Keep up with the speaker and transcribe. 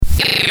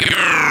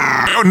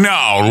You're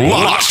now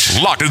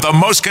locked into the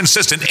most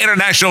consistent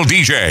international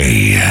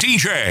DJ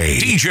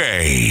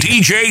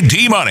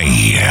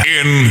D-Money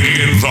in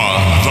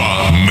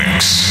the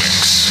mix.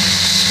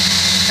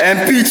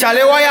 MP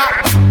Charlie Wire.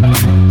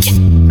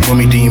 For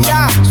me team.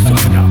 Yeah.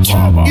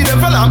 You the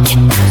fella.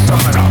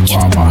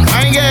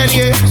 I ain't get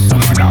it.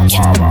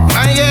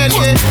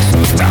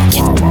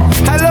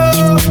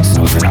 Hello.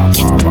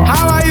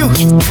 How are you?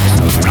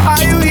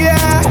 Are you here?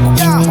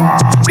 Yeah.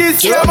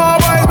 This year my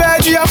boy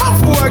Benji, I'm a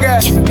fool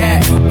again.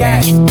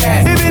 Yeah.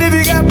 Even if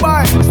you get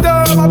boy,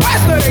 still my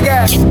pastor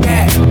again.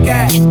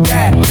 Yeah.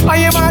 I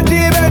am my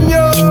team and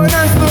you,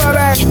 that's the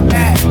back.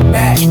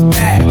 He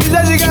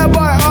says you get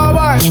boy, oh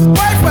boy,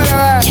 wait for the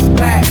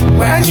back.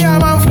 And yeah,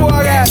 I'm a fool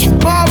again.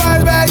 My boy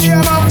Benji,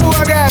 I'm a fool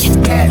again.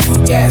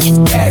 Yes.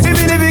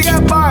 Even if you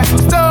get boy,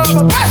 still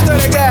my pastor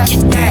again.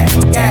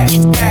 Yeah.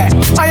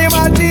 I am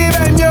my team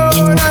and you,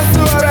 that's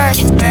the back.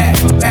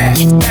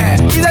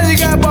 He says you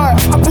get boy, a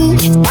fool,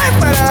 wait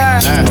for the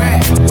back.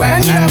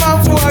 And yeah, I'm a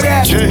fool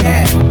again.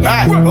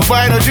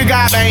 Boy, don't you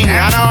got me? I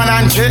know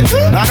shit. I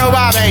know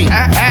about me.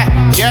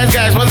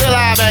 Yes, what's the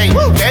lie, babe?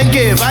 Thank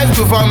you. Vice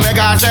to from the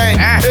guy say,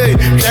 hey,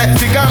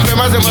 she can't be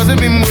must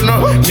be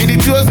muno. Me the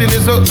two in the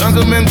so, and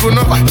so men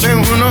kuno.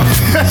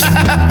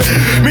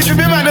 Me to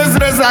be my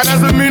stress, and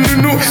as a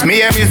minu.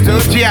 Me and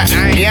Mr. Chia,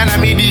 me and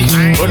Amidi.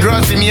 O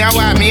draws me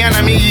awa, me and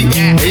Amidi.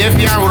 If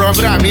you are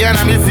Robra, me and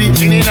Amisi.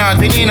 Tinina.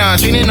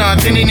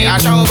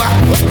 Ashauba.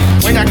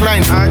 When you're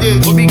client,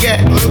 who be get,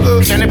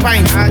 send a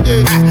pint.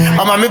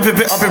 I'm a me pay.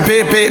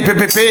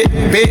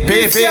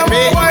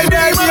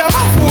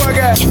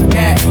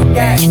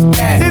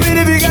 Yeah. Even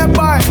if you get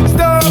by,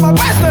 still my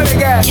pastor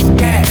again.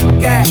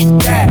 Yeah.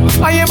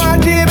 I am my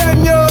team and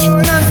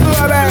you, that's the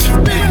back.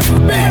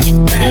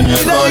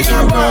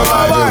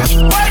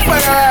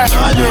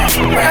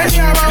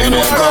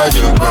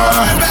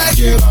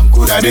 I'm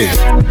good at it.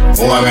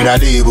 Oh, I'm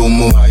at it.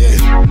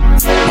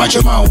 Much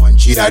of my one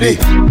cheat a day.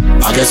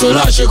 I guess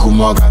I'll shake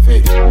more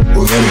cafe.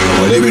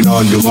 We're living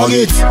on the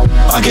mortgage.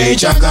 I can't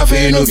check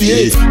cafe, no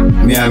be.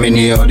 Me, I'm in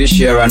here, this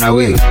year run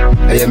away.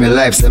 I am in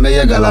life, so me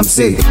a girl I'm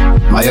sick.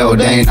 My old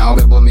day now,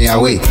 they put me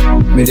away.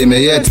 Me, they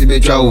may yet be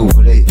trouble.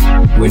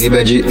 When you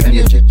veggie and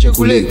you check. You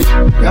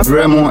have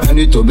Remo and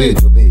you to be.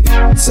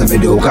 Send me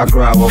the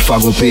Okakra or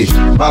Fago pay.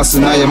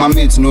 Passing I am my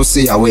mate, no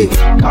see away.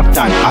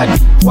 Captain, Adi,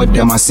 what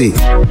them I say?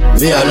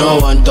 Me, I no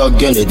one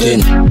talk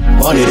anything.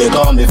 Money they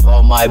call me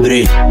for my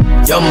brain.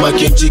 Yamba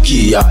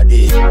Kinchiki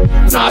Yadi.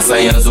 Nasa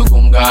Yanzu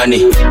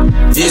Kungani.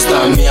 This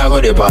time me I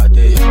got the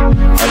party.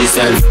 I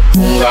said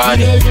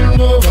Kungani.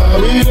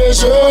 We the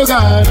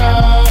Shogana.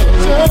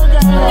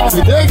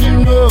 We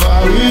taking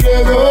over, we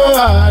the go.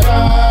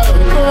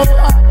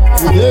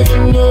 We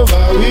taking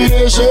over, we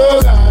the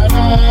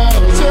Shogana.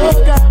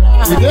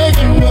 We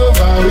taking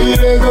over, we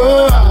the go.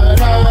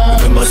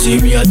 Remember see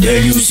me I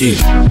tell you say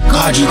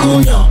Kaji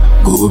Konya.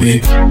 Go be,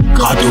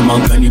 Kato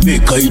Mankani be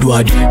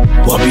Kaidwadi.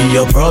 What be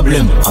your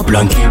problem? A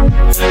blanket,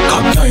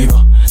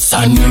 Kaptaiva,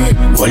 Sunny,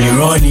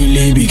 Walirani,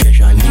 Lebi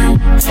Keshani,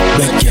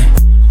 Bekke,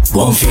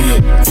 Bonfe,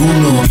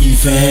 Uno,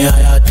 Ife,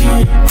 Ayati,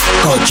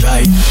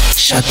 Kochai,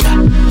 Shata.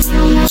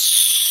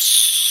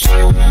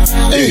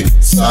 Hey,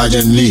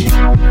 Sergeant Lee,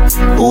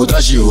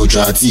 Otashi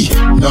Ochati,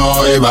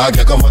 no, eba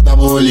ke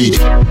comfortable lead.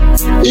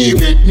 Hey,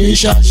 Britney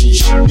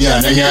Shashish,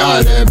 yeah, nenge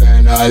ale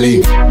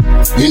benali.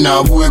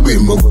 Ina buegwe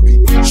mogobi,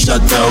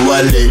 shata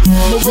wale.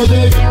 We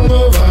taking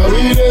over,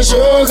 we the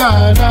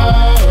Shogana.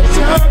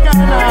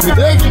 We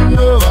taking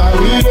over,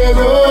 we the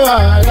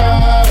Gohana.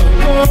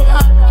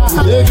 We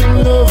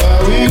taking over,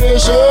 we the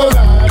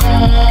Shogana.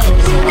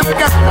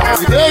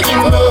 We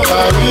taking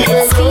over, we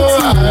the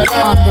Gohana.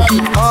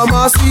 I'm a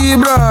see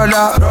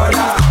brother.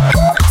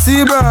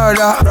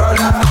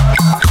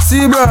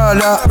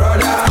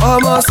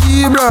 I'm a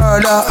see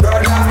brother.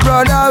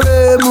 Brother we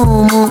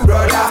mumu.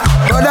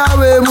 Brother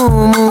we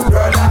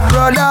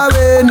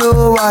no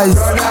wise.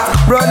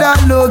 Brother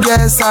no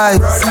get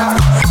size.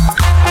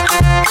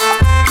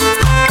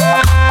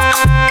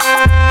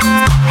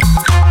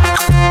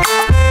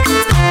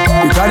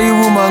 You carry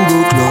woman go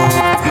club.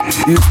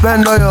 You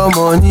spend all your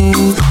money.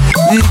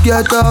 You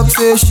get up,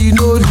 say she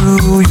no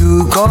do.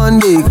 You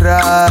can't dey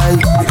cry.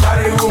 You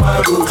carry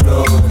woman go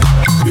club.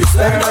 You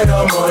spend all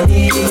your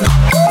money.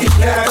 You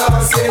get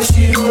up, say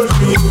she no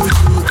do. You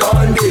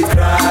can't dey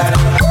cry.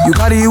 You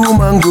carry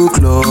woman go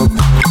club.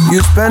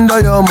 You spend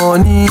all your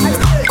money.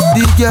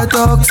 The get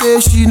up, say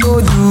she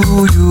no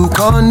do. You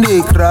can't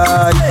dey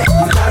cry.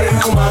 You carry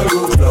woman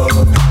go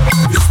club.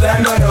 You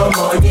spend all your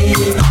money.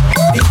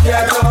 The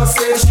get up,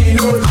 say she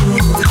no do.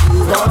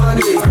 You can't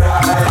dey cry.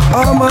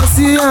 I'm a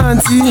see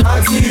auntie.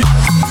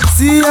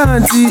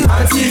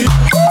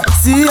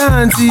 See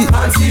auntie,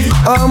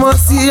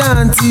 almost see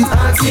auntie.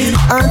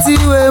 Auntie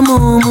we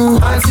mumu,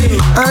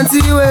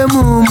 auntie we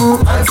mumu,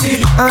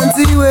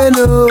 auntie we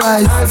no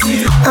eyes,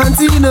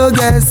 auntie no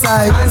get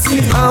sight.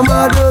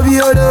 I'ma love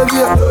you,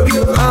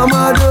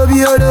 I'ma love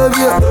you,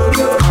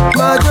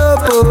 my do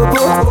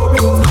popo.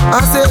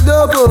 I said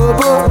do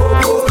popo.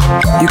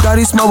 You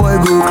carry small boy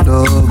go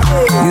club,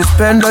 you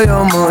spend all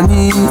your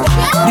money.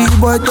 The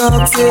boy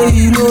talk say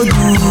he no do,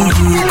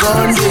 you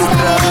can't get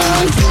cry.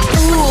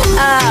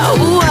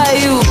 Who are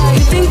you?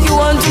 You think you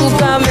want to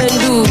come and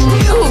do?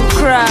 You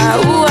cry.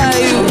 Who are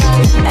you?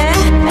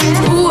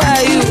 Who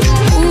are you?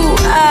 Who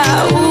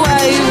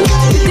are you?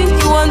 You think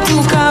you want to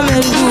come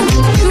and do?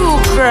 You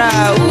cry.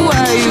 Who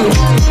are you?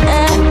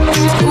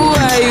 Who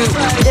are you?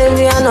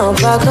 Deviano,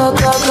 baka,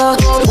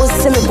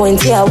 what's in the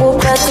point here? Who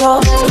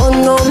better? Oh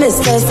no,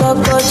 Mr.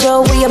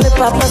 Sokojo, we are my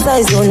papa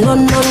size. Oh no.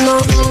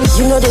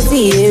 You know the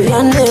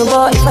area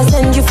neighbor. If I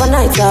send you for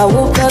night, I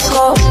will back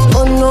up.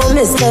 Oh no,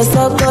 Mr.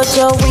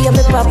 Sokojo, we are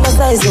my papa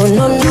size. Oh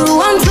no. You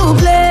want to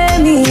play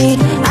me?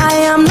 I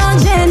am not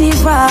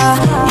Jennifer.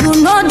 You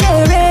know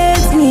they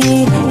rate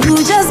me. You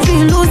just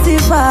be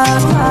Lucifer.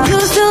 You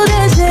still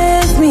they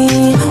chase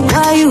me.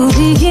 Why you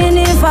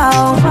beginning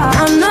foul?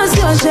 I'm not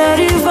your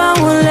sheriff. I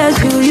won't let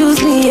you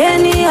use me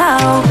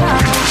anyhow.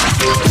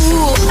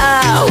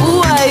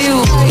 Who are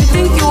you? You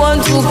think you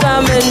want to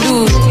come and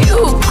do? You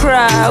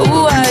cry.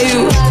 Who are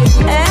you?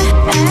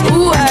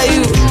 Who are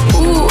you?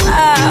 Who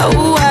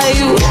are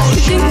you? You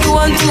think you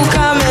want to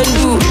come and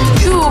do?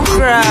 You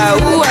cry.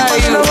 Who are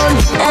you?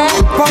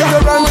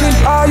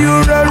 Are you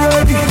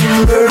ready?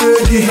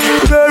 Ready?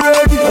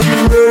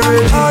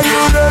 Are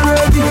you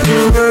ready?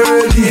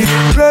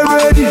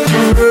 Ready?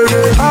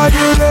 Are you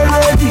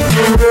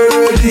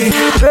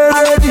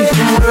ready?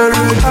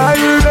 Are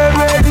you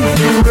ready?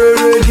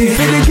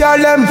 For the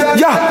girl them,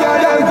 yeah.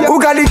 Who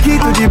got the key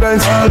to the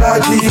Benz?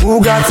 Who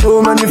got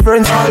so many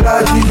friends?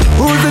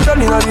 Who's the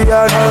Johnny on the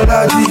yard?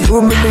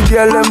 Who make the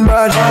girl them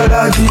bad?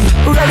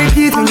 Who got the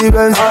key to the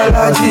Benz?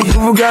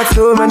 Who got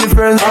so many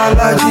friends?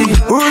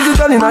 Who's the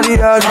Johnny on the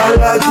yard?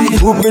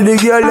 Who make the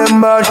girl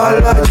them bad?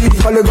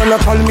 Call you gonna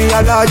call me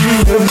Alaji.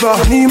 Never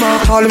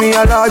Nima call me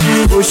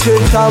Alaji. O'Shea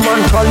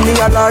Taman call me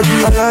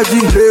Alaji.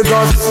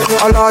 Lagos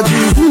Alaji.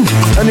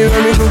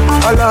 Anywhere me go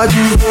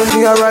Alaji.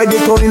 Me a ride the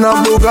town in a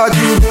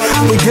Bugatti.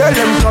 The girl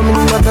them coming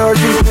in a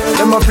 30.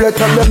 Them a flat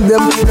up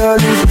them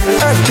early.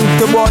 I took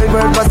the boy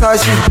by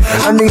Versace.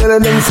 And the girl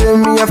them say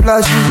me a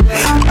flashy.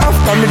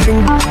 After me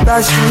drink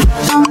dashy,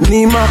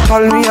 Nima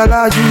call me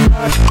Alaji.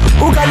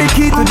 Who got the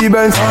key to the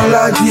Benz?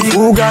 Alaji.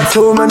 Who got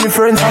so many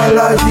friends?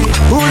 Alaji.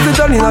 Who's the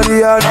Johnny on the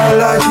yard?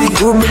 Alaji.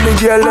 Who make the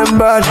girl them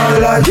bad?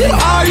 Alaji.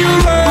 Are you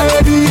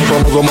ready?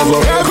 Everybody.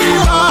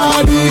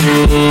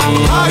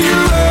 Are you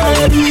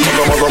ready?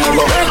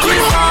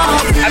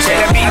 I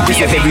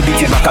said every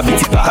beat back a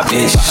beat back a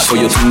bitch. For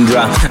your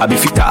tundra, I be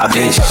fit a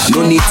bitch.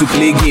 No need to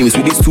play games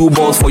with these two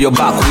balls for your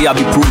back. We I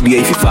be pro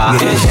the FIFA.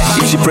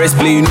 If she press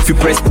play, you know if you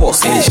press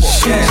pause.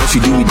 What she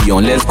do with the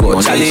on let's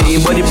go. Charlie,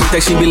 body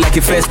protection be like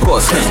a first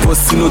course.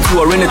 Post no two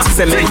or in a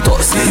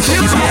cementos.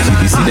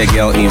 You see the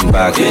girl in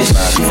back.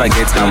 If I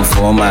get am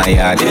for my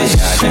yard.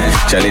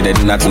 Charlie, they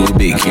do not too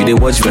big. You they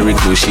watch very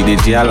close. She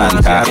did jail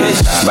and tap.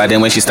 But then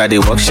when she start they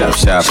work sharp.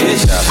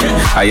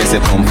 I just say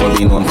pump for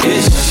being on.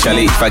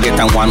 Charlie, if I get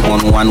am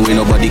one way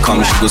nobody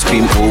comes, she go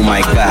scream, oh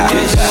my god.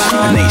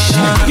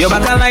 Nation. Your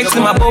back a light to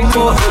my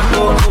popo.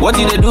 What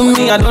you they do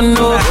me, I don't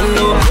know.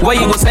 Where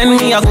you go send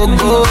me, I go.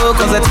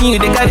 Cause I think you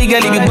they carry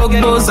girl, you be bug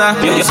dozer.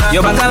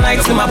 Your back a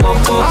light to my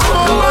popo.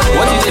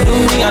 What you they do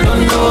me, I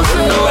don't know.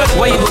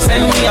 Where you go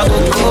send me, I go.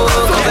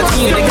 Cause I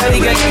think you they carry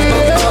girl, you be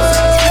bug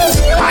dozer.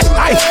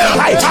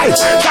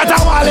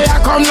 Shatawale,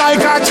 I come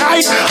like a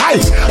kite.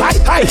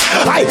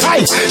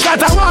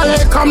 Shatawale,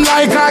 come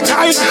like a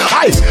kite.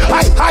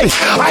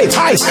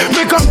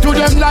 Me come to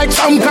them like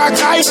some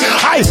kakai.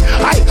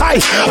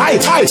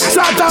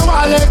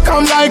 Shatawale,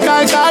 come like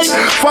a kite.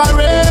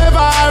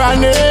 Forever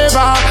and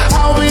ever,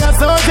 I'll be a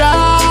soldier.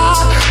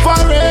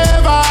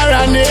 Forever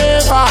and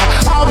ever,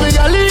 I'll be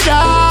a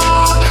leader.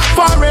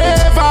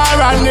 Forever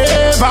and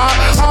ever,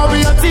 I'll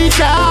be a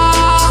teacher.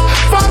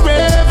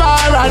 Forever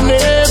and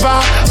ever,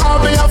 I'll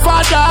be your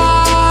father.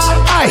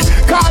 Aye,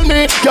 call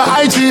me your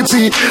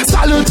IGP.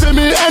 Salute to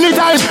me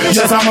anytime.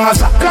 Yes, I'm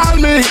master. Call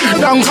me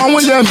Duncan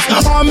Williams.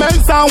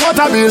 Amen, sound what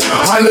I will.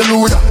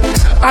 Hallelujah.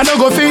 I don't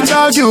go fit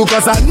dog you,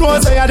 cause I know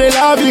say I they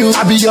love you.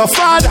 I be your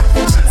father.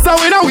 So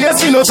we don't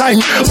waste no time.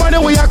 Money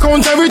we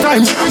account every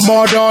time.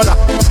 More dollar.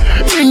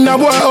 In the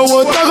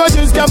world, Tago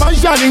just get my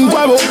shining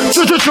guavo.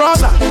 Chuchu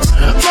trouser.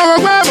 Mogo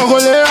guavo, go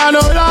lay on no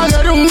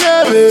longer don't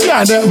give it.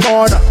 Yeah, the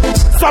border.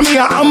 So me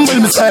I humble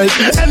myself.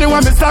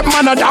 Anyone me step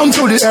man down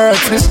to the earth.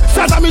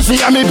 Shut up me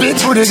she and me beat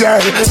to the girl.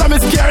 So me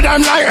scared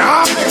I'm like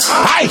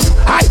Hi.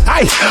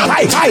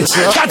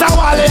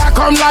 Shatawale I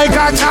come like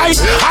a kite.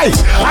 Hi.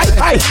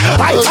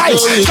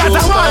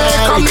 Shatawale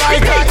come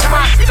like a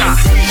kite.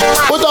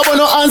 But I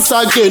wanna answer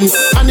again.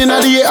 And in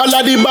the year, all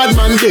of the bad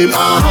man them.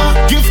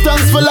 Give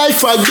thanks for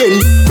life again.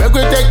 We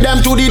go take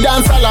them to the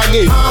dance hall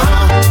again.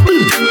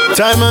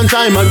 Time and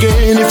time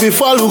again. If we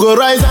fall, we go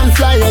rise and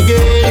fly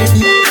again.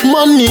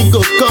 Money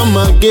go come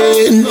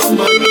again.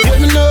 Let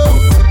me know.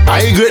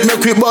 I great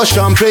make we bust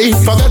champagne.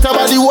 Forget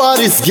about the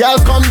worries, girl,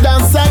 come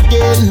dance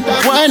again.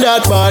 Wind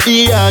that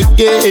body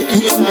again.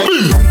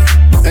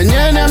 And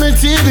you know me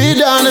TV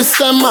down the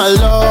stem my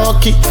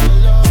lucky.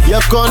 You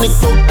can't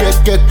cook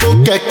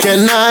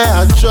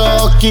na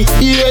choki.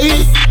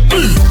 Yeah.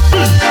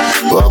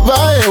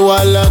 Bye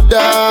wala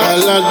da.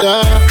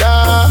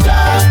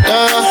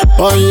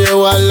 Onye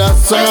wala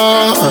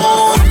son.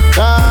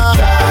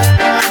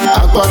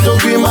 Aqua to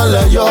be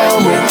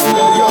malayomo.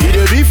 You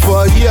the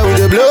before here with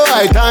the blow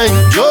high time.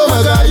 Yo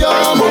maga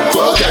yomo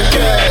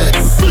kokeke.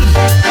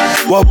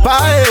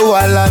 Bye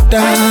wala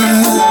da.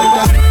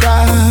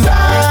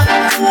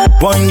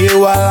 Onye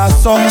wala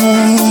son.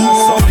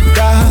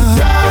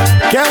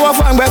 Can't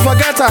walk and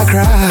forget I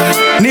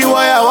cry. Ni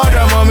waya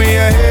water mommy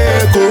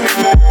echo.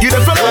 You the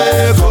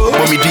fellow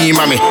mommy D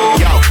mommy.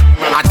 Yo,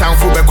 I time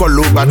for back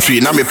low battery.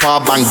 Now me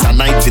power banks at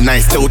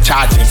 99 still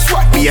charging.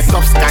 Be a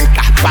top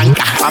skanker,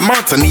 banker. I'm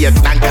out to need a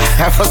tanker.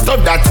 Have to stop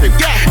that trip.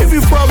 If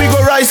you fall we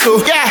go rise so.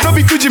 Don't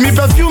be too Jimmy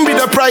perfume be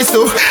the price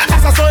so.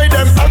 As I saw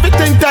them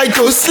everything tight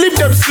to. Sleep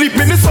them sleep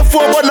minutes of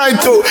 4 1 night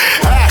to.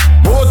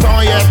 Both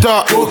on your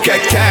top. Okay,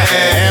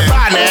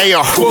 banner yo.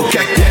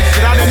 Okay,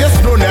 now they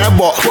just throw their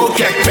ball.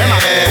 Okay,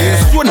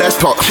 so let's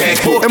talk.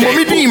 And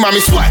mommy D mommy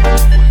sweat.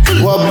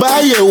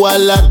 Wabaye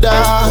wala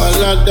da.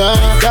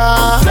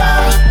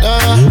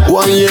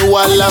 One year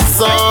wala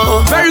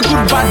song. Very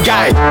good bad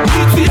guy.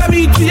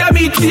 Meetia.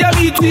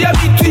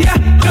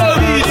 No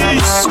really.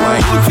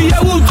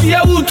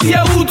 Wootia.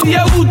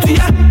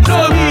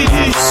 No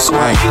really.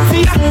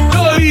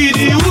 No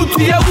really.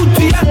 Wootia.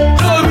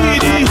 No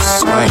really.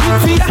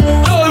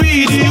 No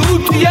really.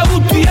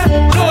 Wootia.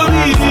 No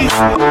really.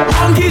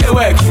 Monkey the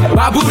work.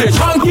 Babu the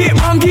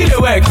monkey the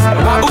work.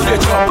 Babu the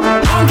chop.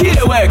 Monkey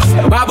the work.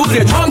 Babu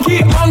the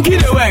monkey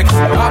the work.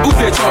 Babu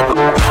the chop.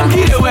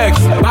 Monkey the work.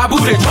 Babu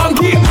the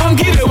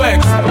monkey the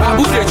work.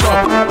 Babu the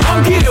chop.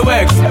 Monkey the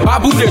work.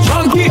 Babu the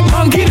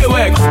monkey the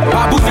work.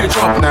 Babu the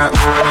chop. Now,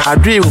 I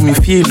dream with me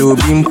feel no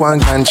beam one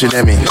country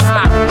them.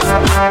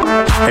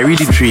 I read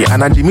the tree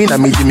and I mean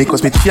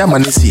cause me fear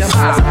man see.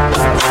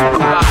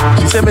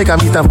 She said make a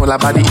meet up for la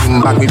body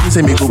in back. Me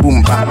say me go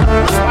boom back.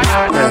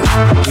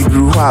 We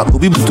grew up,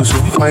 we buto so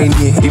fine.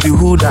 If you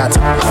who that,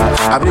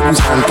 I be with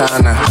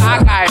Santana.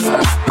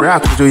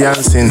 Brack to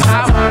Jansen.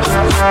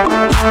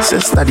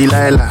 Sister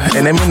Delilah,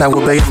 and I mean I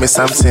will beg me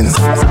something.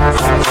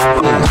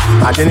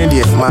 I didn't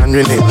get man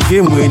really.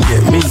 Game with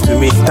it, me to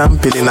me,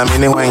 tamping in a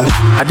mini wine.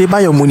 I did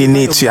buy your money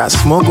nature,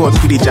 small god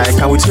with the jai,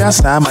 can we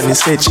just have and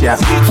set ya?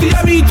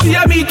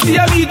 Meetia.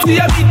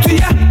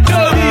 No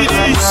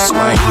really.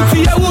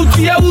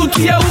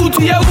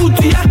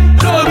 Wootia.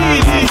 No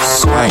really.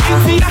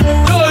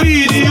 No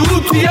really.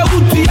 Wootia.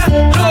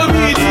 No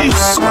really.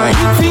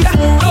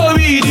 No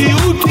really.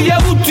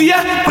 Wootia.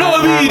 No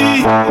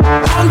really.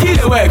 Monkey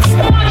the work.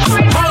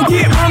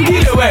 Monkey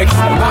the work.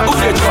 Babu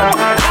the chop.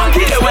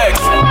 Monkey the work.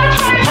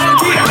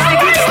 Monkey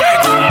the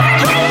work.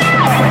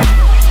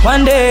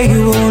 One day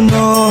you will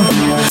know.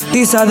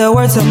 These are the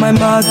words of my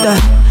mother.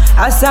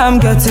 As I'm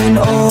getting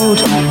old,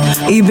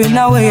 even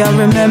now I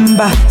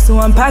remember. So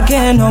I'm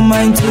packing all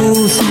my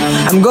tools.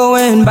 I'm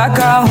going back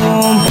at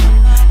home.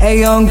 A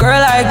young girl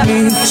like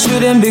me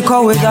shouldn't be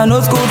caught with an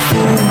old school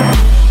fool.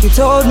 He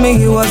told me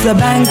he was a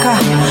banker,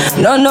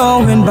 not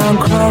knowing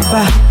bank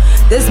robber.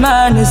 This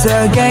man is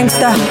a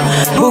gangster,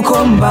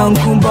 bukum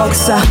bankum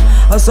boxer.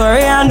 Oh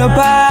sorry I no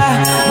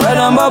pa, but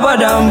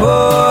I'm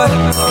boy.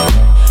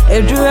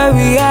 Everywhere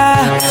we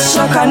are,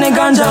 shaka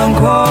nigga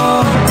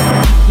janko.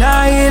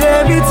 Now he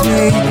beats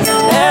me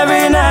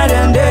every night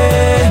and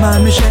day.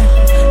 Mami she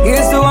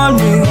used to want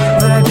me,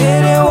 but I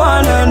didn't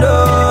wanna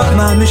know.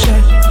 Mami she,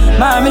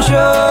 mami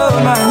show,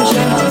 mami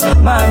she,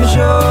 mami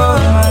show,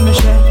 mami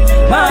she,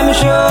 mami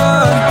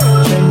show.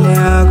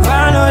 Jenya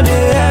kwano de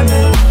me,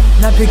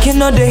 na pikin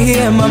no de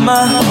here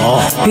mama,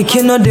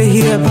 pikin no de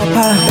here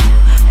papa.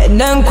 And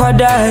then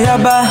kwada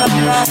yaba,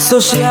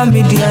 social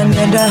media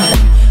neda.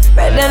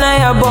 Better na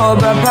ya bo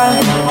papa,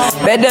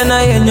 better na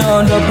ya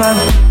nyondo pa.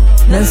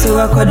 Nansu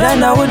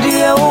wakodana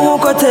wudiya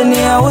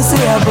wukotenia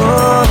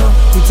usiyabo.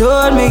 He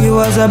told me he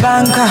was a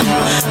banker,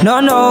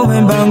 not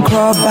knowing bank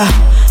robber.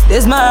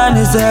 This man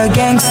is a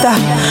gangster,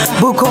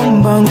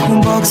 bukum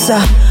bankum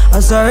boxer.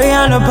 I'm sorry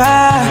I no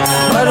pa,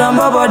 but I'm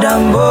bobo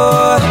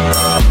dambo.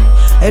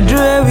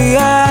 Edre we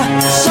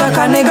are,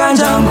 shaka nigga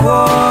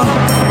janko.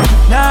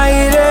 Now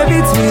he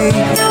beats me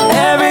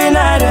every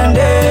night and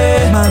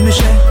day. Mami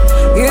she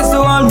used to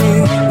want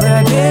me, but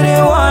I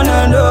didn't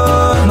wanna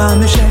know.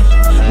 Mami she,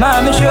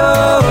 mami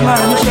show,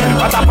 mami show,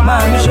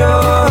 mami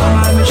show,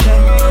 mami show,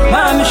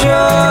 mami show.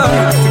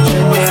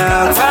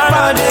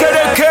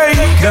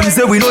 Them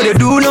say we know they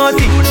do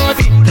nothing,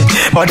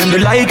 but them they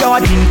like our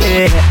thing.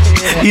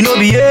 You know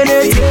be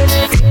anything,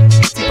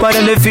 but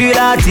them they feel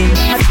that thing.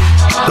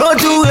 Go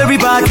to every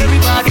party.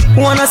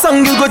 Wanna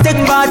song you go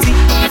take party.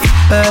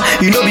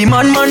 You know be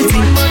man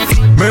thing.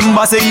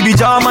 Remember say you be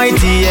Jah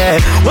mighty, yeah.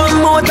 One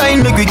more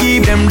time make we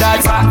give them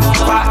that pa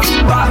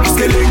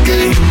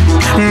skeleke.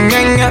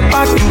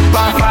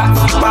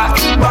 Back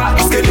to pa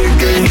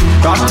skeleke.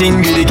 That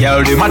thing be the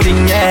girl dem a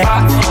thing, yeah.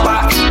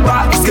 Pa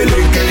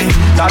skeleke.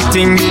 That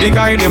thing be the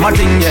guy dem a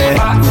thing, yeah.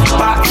 Pa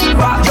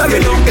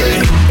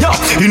skeleke. Yo,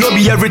 you know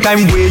be every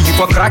time way you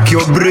for crack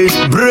your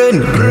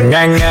brain.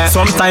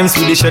 Sometimes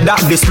we dey share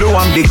that they slow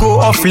and they go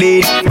off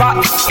late.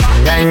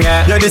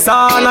 Yeah, the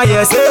sound I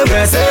hear say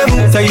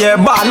yeah,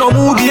 but no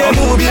move.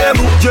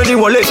 Johnny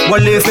Wale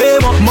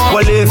famo.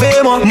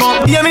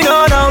 Hear me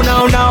now.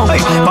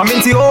 Come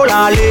into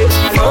Olale.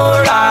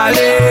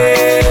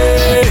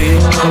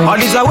 All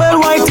this a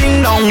worldwide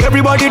thing now.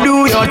 Everybody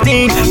do your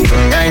thing.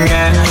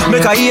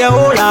 Make I hear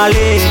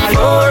Olale.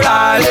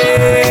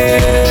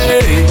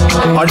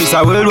 All this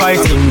a worldwide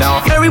thing now.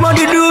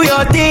 Everybody do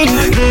your thing.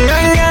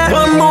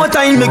 One more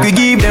time, make we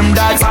give them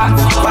that.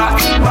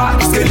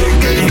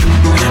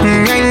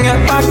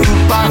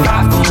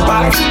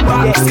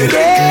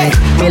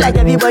 Me like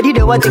everybody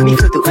they want take me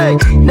photo.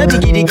 No be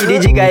giddy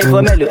jigga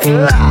for mellow.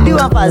 Do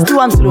one fast, do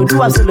one slow.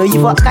 You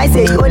for I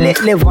say you only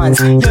live once.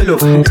 YOLO.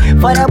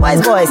 For the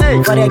boys,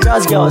 for the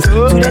girls. To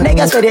the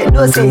niggas where they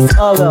no say it's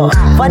all well.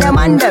 For the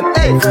man them,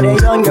 for the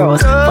young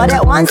girls. For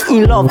the ones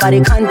in love but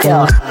they can't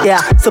tell.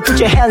 Yeah, so put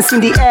your hands in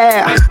the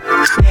air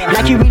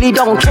like you really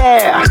don't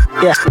care.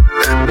 Yeah.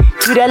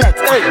 To the left,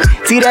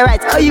 to the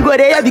right. Oh, you go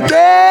there, be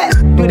care.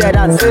 Do the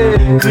dance.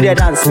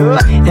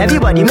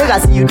 Everybody make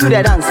us see you do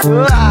the dance.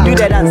 Do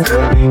the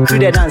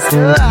dance.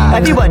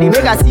 Everybody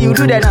make us see you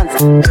do the dance.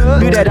 Do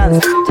the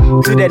dance.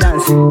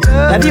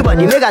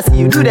 Everybody make us see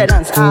you do the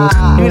dance.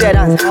 Do the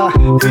dance.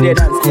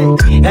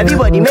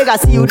 Everybody make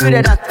us see you do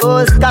the dance.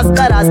 Oh,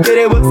 skara,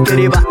 skerebo.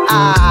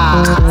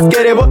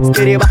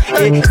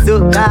 So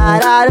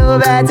gotta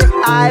bet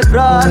I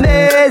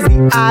promise me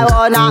I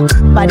wanna.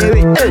 By the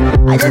way,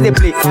 I just the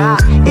place.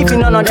 If you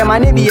know them, I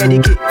need be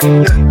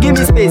educated. Give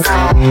me space.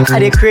 I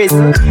dey crazy.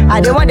 I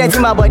don't want that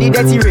in my body,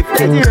 dirty rape.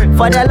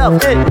 For the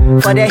love,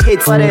 for the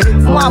hate.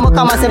 Mama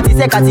come and 70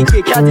 seconds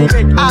cake.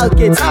 I'll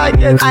get I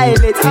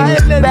let.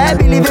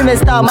 Baby, leave me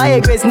star. My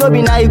grace, no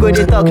be now you go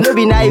they talk. No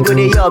be now you go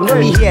they yob. No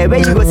be here. Where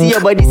you go see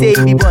your body say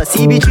he be boss.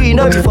 He be true,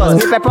 no be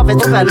false. Me pay prophet,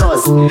 no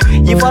loss.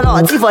 You for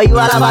not, if for you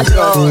all about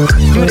draw.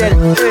 Do that.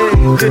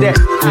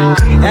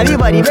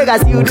 Everybody make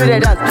us see you do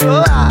that.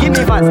 Give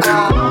me fans.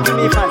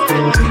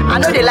 I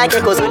know they like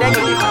echo, so then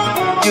give me fans.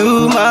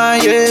 You my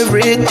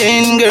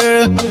everything,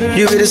 girl.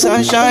 You be the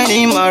sunshine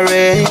in my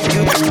rain.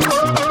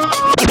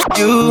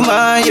 You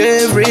my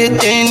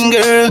everything,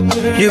 girl.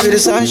 You be the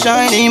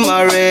sunshine in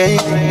my rain.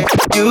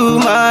 You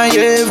my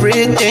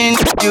everything.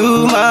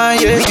 You my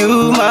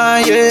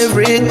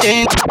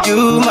everything.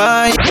 You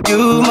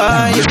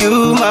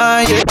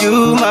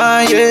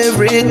my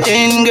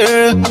everything,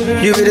 girl.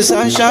 You be the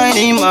sunshine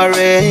in my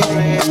rain.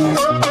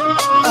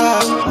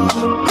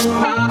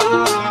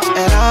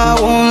 And I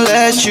won't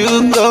let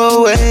you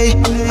go away.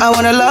 I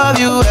wanna love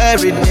you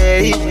every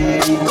day.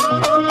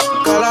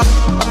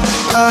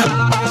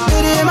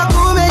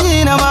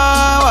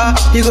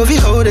 You go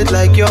feel hold it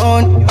like your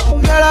own.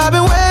 Girl, I've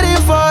been waiting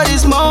for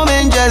this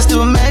moment just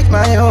to make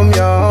my home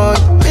your own.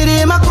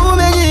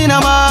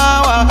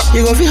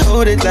 You go feel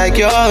hold it like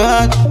your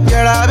own.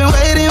 Girl, I've been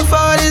waiting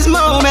for this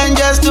moment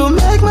just to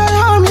make my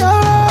home your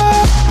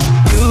own.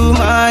 You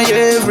my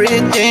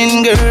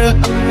everything, girl.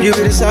 You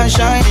be the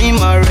sunshine in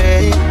my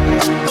rain.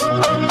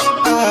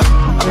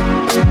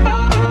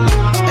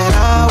 And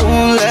I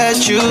won't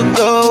let you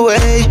go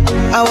away.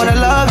 I wanna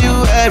love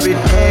you every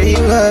day,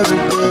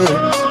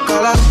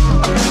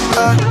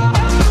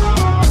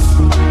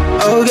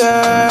 Oh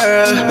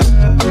girl,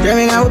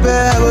 dreaming I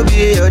will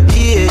be your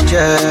DJ.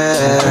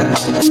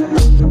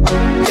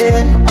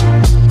 Yeah.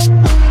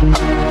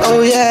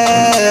 Oh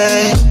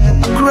yeah,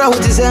 grow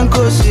with this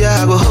ankle, so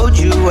yeah, I will hold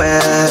you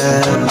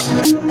well.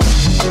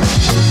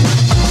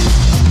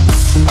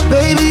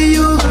 Baby,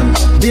 you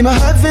be my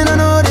heaven, I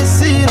know they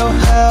see no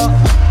hell.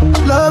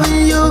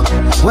 Loving you,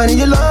 when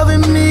you're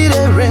loving me,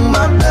 they ring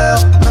my bell.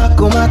 I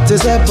come out to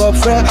step up,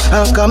 friend.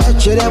 I'll come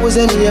at you, there was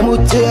any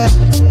emotion.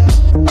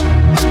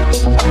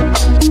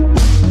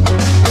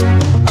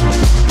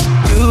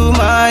 You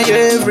my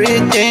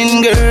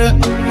everything, girl.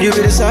 You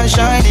be the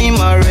sunshine in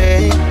my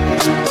rain.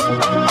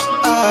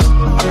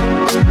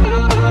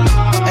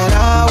 And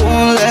I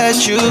won't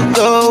let you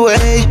go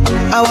away.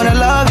 I wanna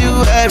love you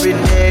every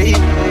day.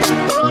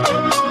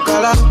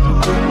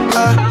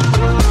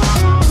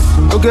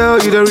 Oh girl,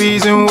 you're the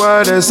reason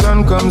why the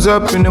sun comes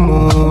up in the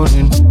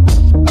morning.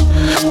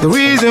 The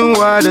reason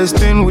why this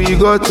thing we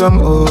got I'm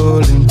all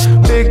in.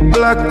 Big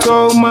black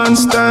tall man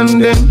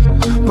standing,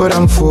 but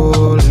I'm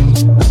falling.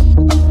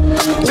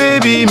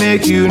 Baby,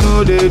 make you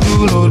know they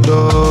do no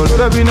dog. Could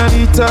have been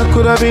Anita,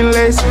 could have been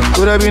Lace,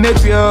 could have been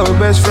Apia or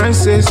best friend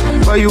sis.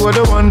 But you were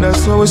the one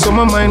that's always on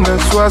my mind.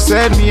 That's why I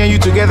said me and you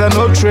together,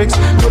 no tricks.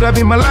 Could have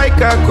been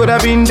Malika, could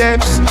have been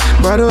Debs.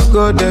 But oh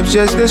God, Debs,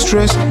 just the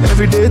stress.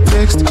 Everyday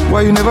text.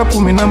 Why you never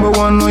put me number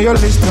one on your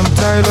list? I'm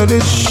tired of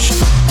this.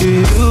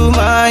 You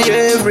my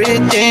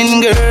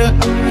everything, girl.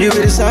 You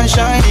be the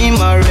sunshine in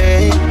my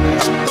rain.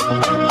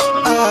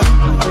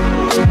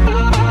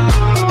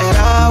 And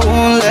I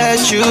won't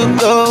let you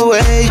go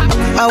away.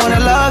 I wanna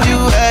love you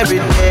every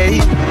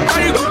day.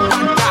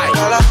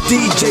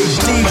 DJ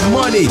D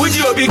Money. Would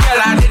you be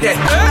girl I did it?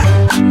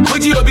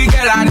 Would you be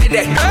girl I did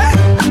it?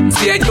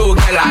 See a Joe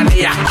girl I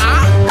did it.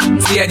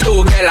 See a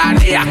Joe girl I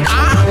did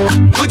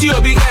it. Would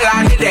you be girl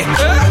I did it?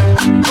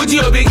 Would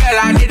you be girl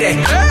I did it?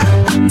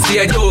 See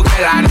a Joe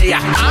girl I did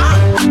it.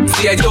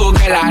 See a Joe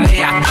girl I did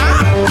it.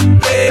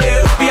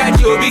 Hey, be a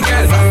Joe big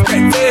girl.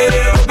 Hey,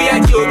 be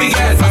a Joe big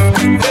girl.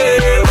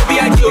 Hey, be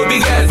a Joe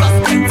big girl.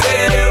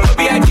 Hey,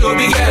 be a Joe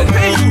big girl.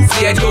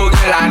 See a Joe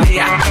girl I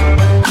did it.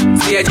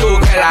 See a Joe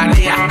girl I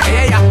did it.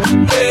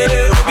 Hey,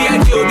 be a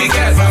Joe big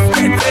girl.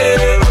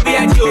 Hey, be a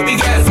Joe big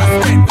girl.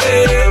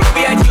 Hey,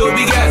 be a Joe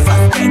big girl.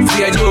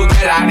 See a Joe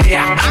girl I did it.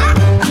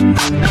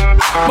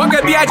 What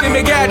be a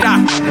Jimmy Gerda?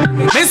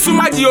 Miss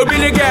Sumaji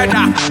Obi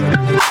Gerda.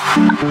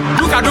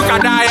 Duka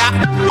Daya.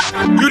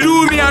 You do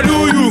me, I do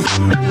you.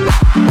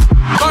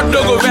 God no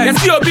go vex. You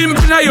see Obi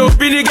Mpina, you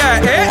Obi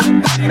girl, eh?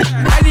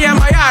 Any of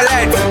my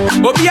alert.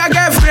 Obi a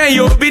girlfriend,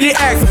 you Obi the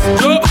ex.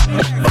 So,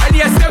 any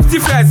safety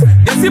first.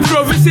 They see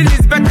provision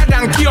is better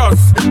than chaos.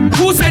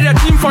 Who said the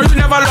team for you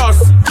never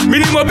lost?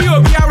 Meaning Obi a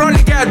run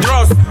the girl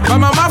draws. But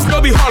my mouth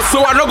no be hot,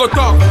 so I no go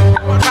talk.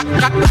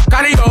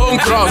 Carry your own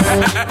cross.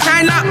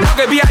 China,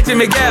 okay, be a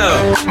Jimmy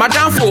girl.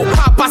 Madame Fo,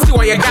 pass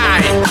you your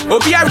guy.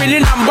 Obi a really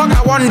number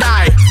one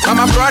die. But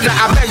my brother,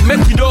 I beg,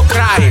 make you don't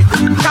cry.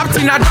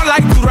 Captain, I don't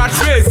like to rat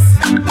race.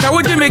 Can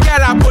we Jimmy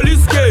girl a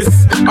police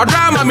case? Or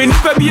drama, me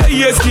never be a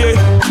ESK.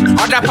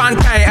 Or the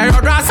pantai, I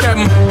would ask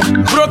them.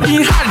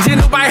 Broken heart, you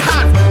know by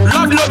heart.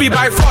 Love no be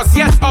by force,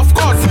 yes, of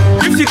course.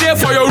 If she there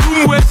for your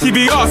room, where she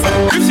be yours.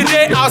 If she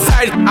there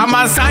outside, I'm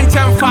a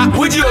Sanchez fat.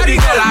 Would you be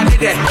girl I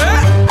did it?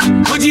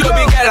 Would you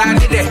be girl I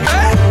did it?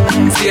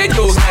 See a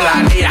Joe girl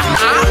I did it.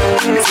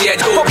 See a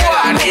Joe girl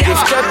I did it.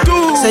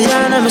 Say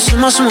I'm a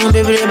small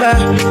baby,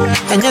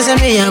 and yes, I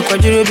may have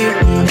quadruple.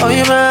 Oh,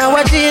 you know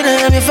what you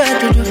know, I'm fair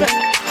to do.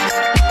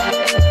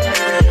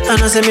 And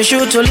I say, me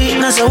shoot to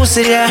leave, and so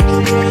serious.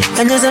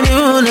 And yes, I'm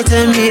going to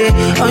tell me,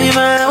 oh, you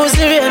know, what's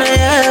the real I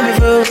am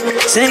before.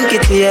 Sink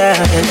it here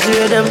and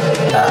do them.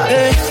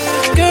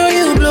 Girl,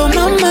 you blow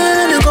my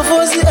mind and go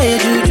for the air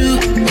juju.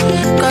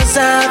 Cause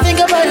I think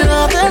about it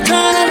all the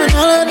time and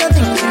all of the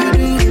things you do.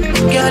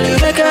 Girl, you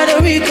make her the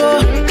Rico.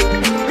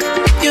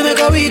 You make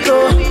a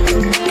Rico.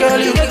 Girl,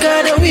 you make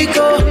her the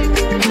Rico.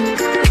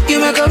 You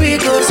make a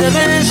Rico.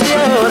 Seven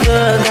shows,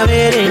 I'm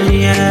in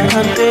the air.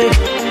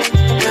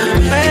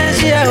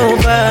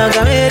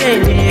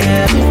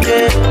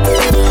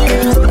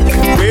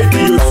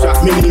 Radio shot,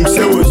 me him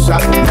say was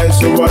shot, and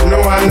so what no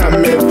one I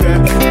met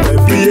them.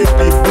 Be a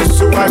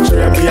so watch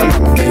and be a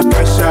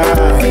radio shot,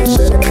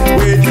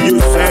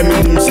 me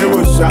him say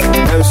was shot,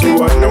 and so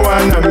what no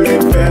one I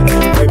met them.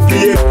 Be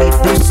a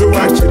so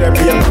watch and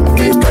be a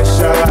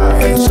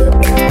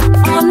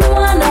on the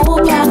one I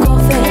walk back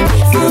off it,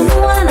 on the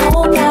one I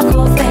walk back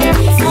off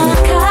it, on a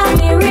car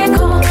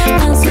miracle,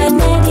 and sweat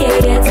net,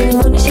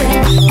 yeah, to the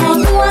share. On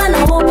the one I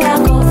walk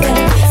back off it,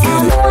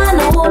 on the one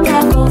I walk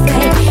back off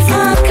it,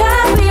 on a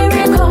car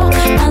miracle,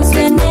 and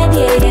sweat net,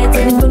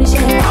 yeah, to the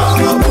share.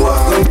 I'm a boy,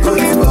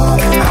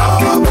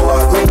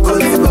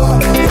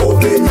 oh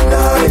baby,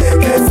 now you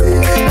can see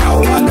how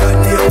I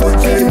done it, what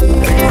you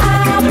need.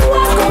 I'm a boy,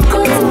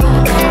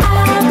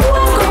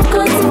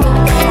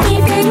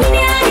 even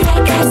me, I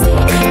can see.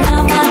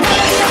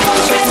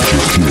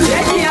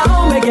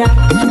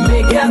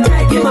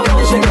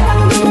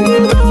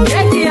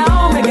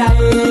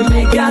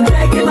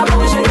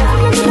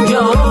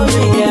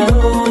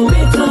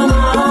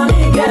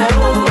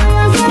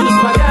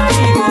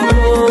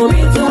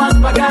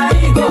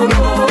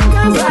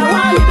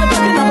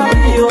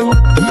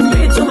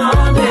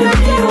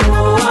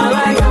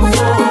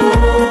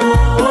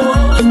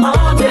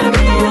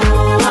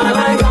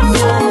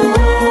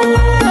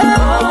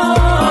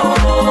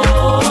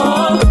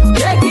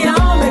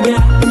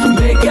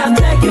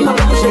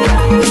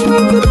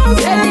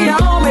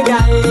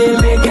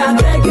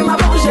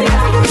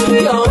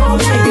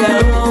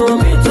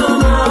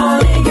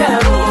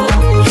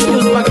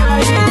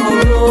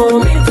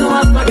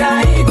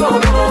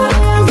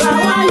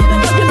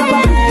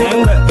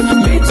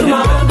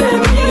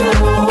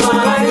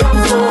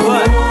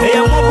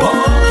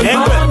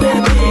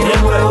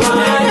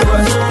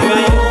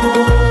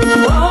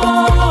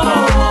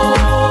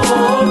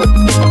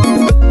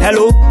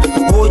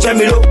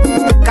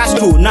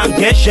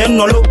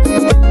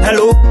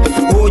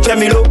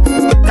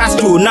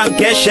 Castro, nan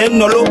keshen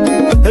nolo.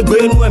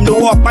 Egbenu em the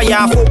walk by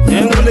Yafo,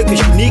 and Kuliki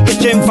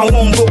Chem for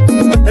Wombo.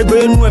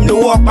 Egbenu em the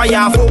walk by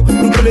Yafo,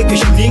 and Kuliki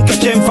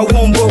Chem for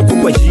Wombo.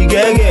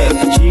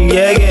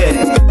 Shingege,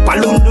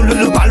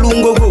 Palundulu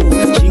Palungo,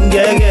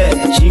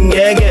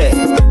 Shingege,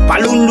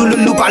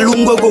 Palundulu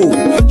Palungo.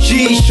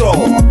 She show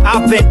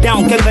up and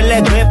down,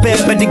 Kevele,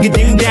 but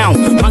digging down.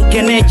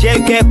 Mankene,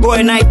 JK,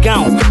 boy, night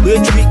gown.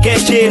 Which we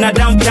catch in a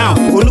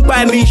downtown. Look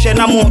by me,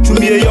 Shenamo to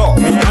me, yo.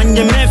 And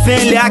your man,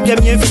 family, I came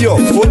in for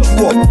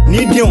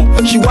need you.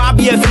 She will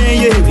be a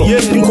fan,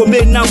 yes, you come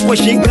in now for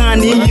she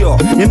can't hear you.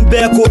 In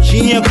Beko,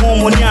 she ain't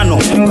Comoniano.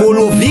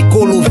 Colo V,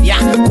 Colo Via,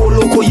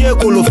 Colo Coye,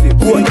 Colo Fi.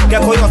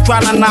 Kako yo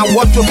twana na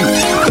watcho fi.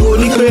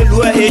 Oni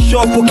kwelu e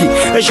shop cookie.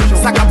 E shop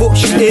sakabo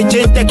shi e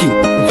jenteki.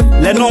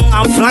 Lenon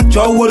am frank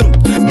cho wolu.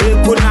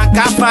 Beko na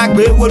kafa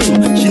gbe wolu.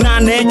 Shi na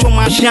ne cho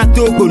ma shi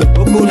ate ogbolu.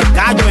 Ogbolu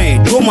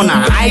kadwen domo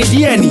na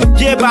idea ni.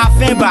 Jeba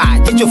femba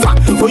jichofa.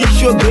 Oyi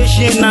show gbe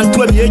shi na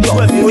ntwe mi ejo.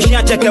 O shi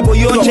acheke bo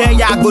yo che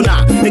ya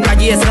gona. E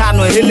kaji esa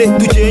no hele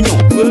tuche nyo.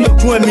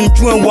 Tuwe mi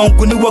tuwe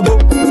wonku ni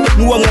wogo.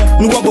 Ni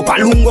wogo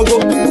palungo go.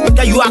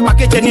 Ke yu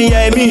akpakete ni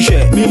ye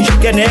mishe.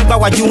 Kene egba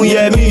wajun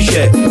ye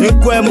mishe.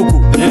 Nkwemuku,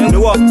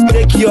 no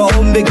take your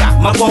omega,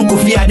 my bongo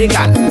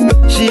fiadega.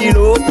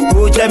 Shilo,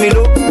 oh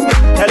Jamilo,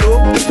 hello,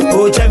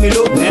 oh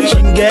Jamilo,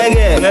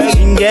 Shingege,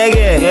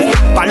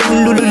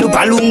 Palulu,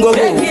 Palungo.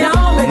 Take it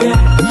omega,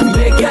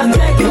 make ya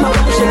take my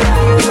bullshit.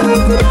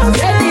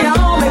 Take it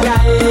omega,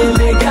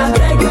 make ya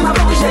take my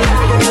bullshit.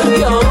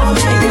 Your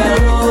omega,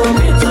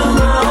 me to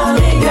my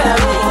omega.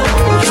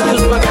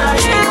 Just my guy,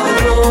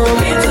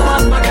 me to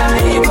my guy.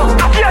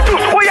 I feel to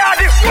square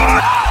this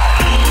one.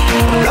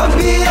 Don't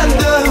be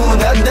under.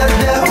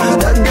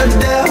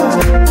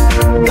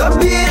 Don't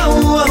be a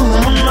woman,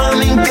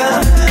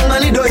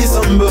 Nani do is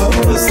on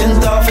board,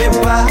 sent off a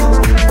bar,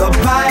 the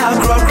buy a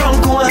crown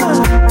coin.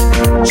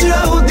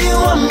 Joe, do you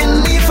want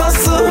me for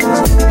so?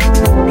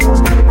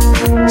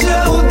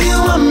 Joe, do you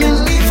want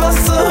me for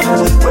so?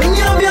 When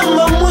you're being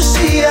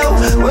Mamushia,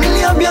 when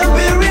you're being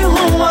very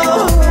home,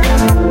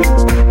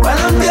 when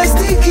I'm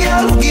sticky,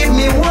 I'll give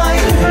me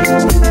wine.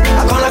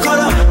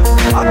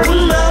 I'm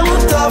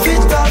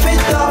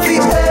toffee,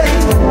 hey.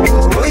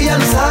 We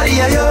are sorry,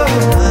 yo.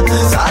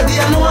 Sorry,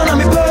 I don't wanna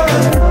be poor.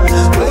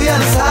 We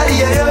are sorry,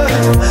 yo.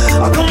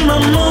 I come my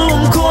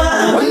mom, go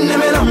on. One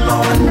name it, I'm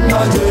one,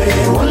 not day.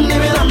 One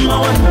name it, I'm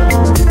one.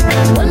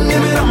 One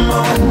name it, I'm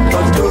one,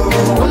 not day.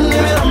 One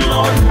name it, I'm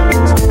one.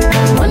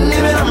 One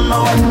name it, I'm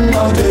one,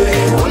 not day.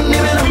 One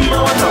name it, I'm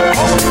one.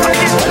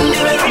 One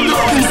name it, I'm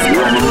one.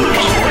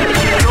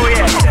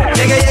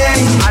 Yeah, yeah,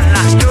 I'm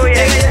not doing it.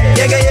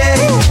 Yeah, yeah,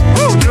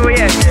 do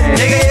it.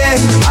 Yeah, yeah,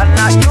 I'm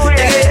not doing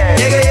it.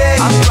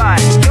 I'm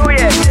fine. Do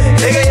it.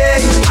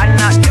 Yeah, I'm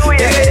not doing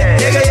it.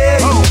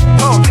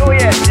 Oh, do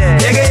it.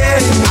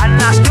 Yeah, I'm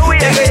not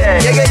doing it.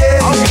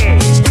 Okay.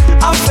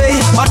 I'm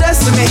fake. Oh,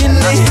 that's me in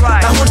me.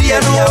 I'm on the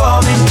other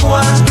wall.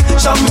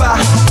 Shamba,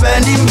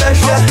 bending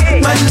beshe,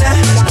 manne,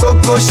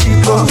 koko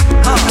shiko.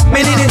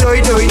 Mini do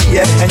it,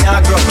 yeah, and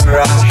I grow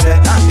crash.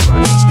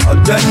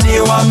 Odani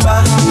wamba,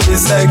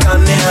 this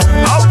second year.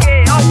 Okay.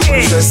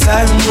 Je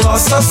sais,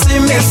 loso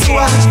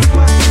simiswa,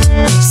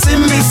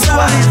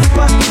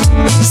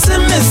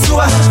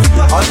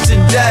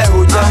 Otide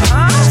uja,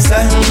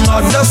 say,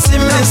 odo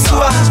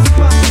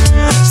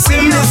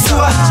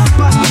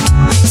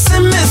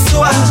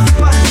simiswa,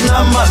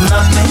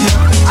 namanane,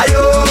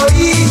 ayo,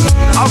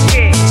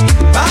 okay.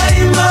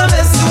 Bye, ma,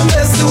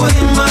 besu,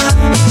 ima,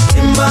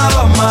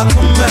 ma,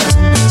 kume.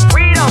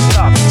 We don't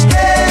stop.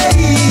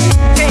 Hey,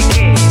 take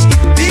it.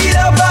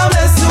 Bida, ba,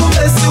 besu,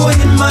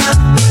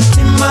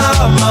 ima,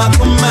 ma,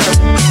 kume.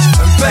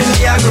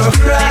 Fendi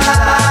agro-gra,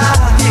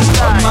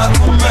 ma,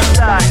 kume.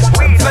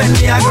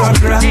 Fendi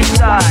agro-gra,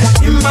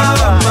 ma,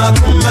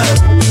 kume.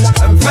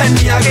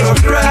 Fendi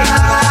agro-gra,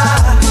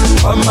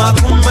 ma,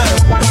 kume.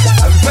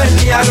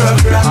 Fendi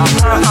agro-gra,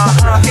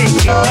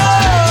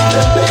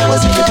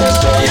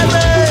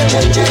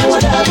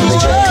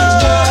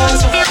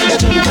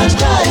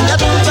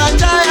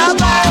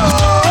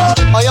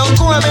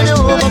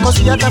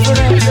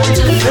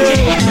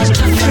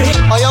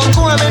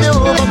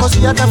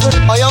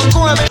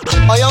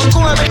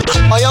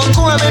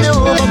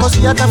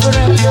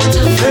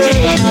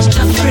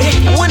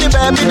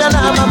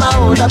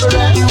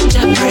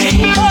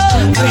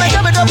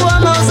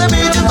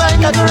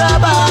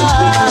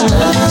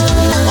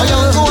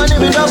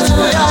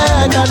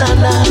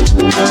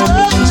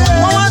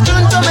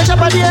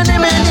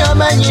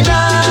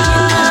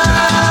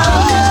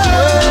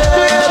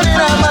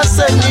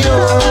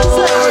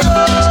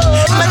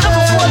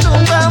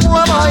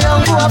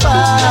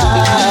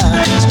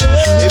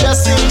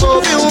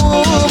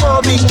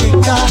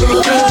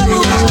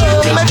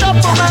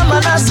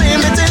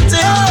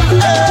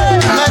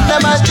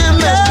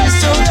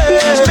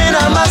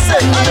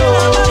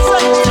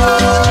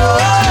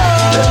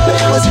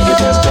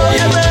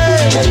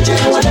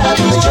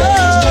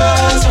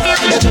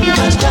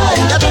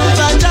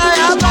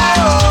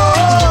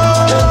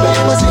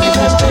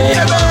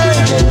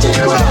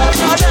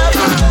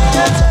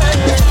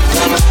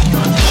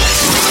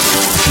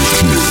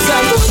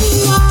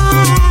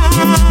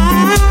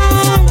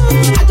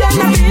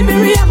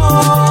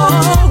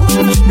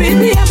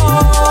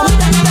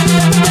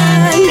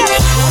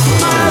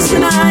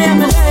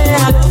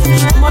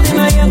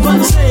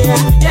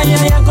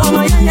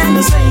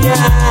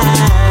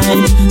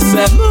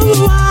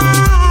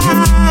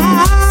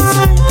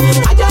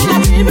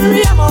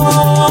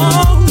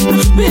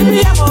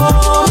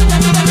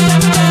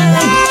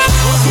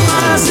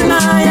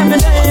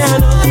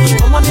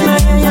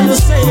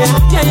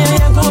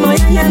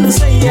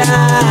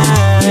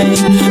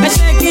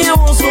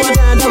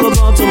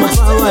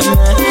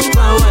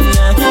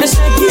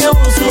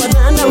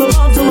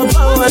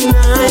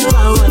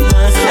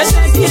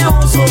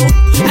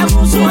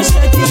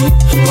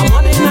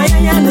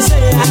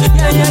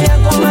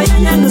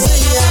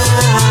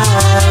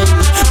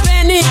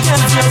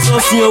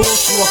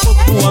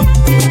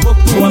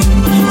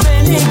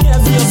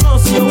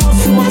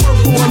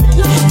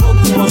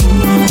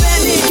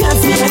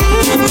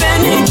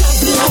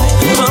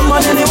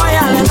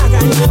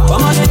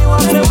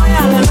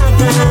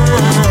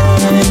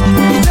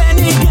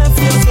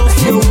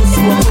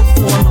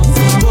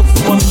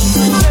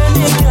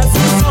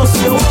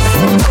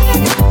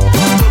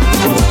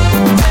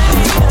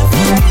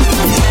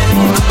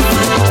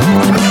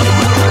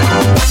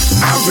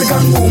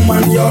 African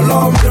woman, your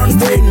love don't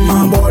stain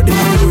my body.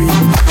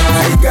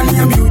 I can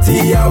your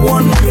beauty, I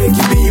want make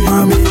you be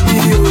my baby.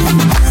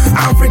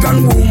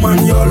 African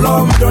woman, your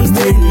love don't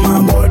stain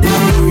my body.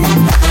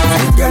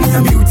 I can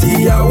your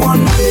beauty, I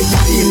want make you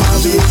be my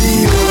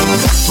baby.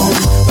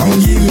 Come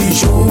give me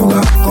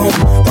sugar,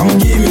 come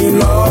give me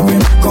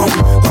loving,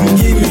 come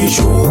give me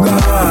sugar,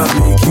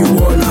 make you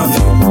wanna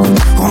feel.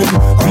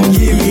 Come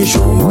give me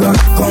sugar,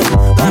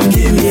 come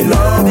give me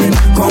loving,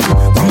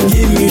 come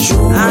give me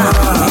sugar.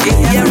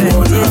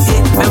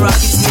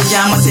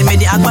 Jama se me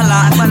di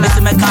agbala, me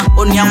meka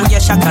onia wo ye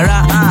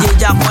shakara.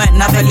 Jeja point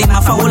na beli ma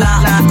faula.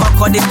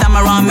 Koko this time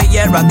around me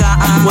ye raga.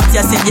 What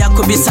ya said ya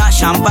could be sa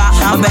shamba.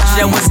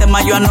 Obetre wo se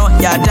mayo no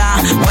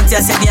yada. What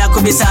ya said ya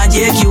could be sa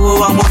jeki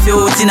wo wa mo fe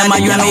oti na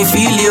mayo me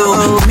feel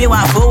you. Me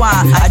wa boa,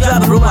 ajo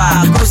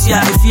abruwa.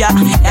 Kusia ifia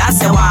ya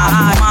se wa.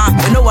 Ma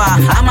no wa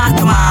ama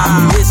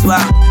tuma. This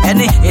wa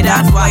any it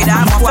that wa it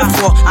am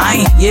for.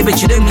 Ai ye be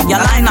chide me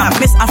ya line up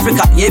Miss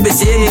Africa ye be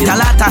say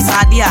Kalata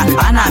Sadia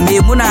ana me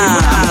muna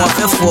mo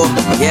fe for.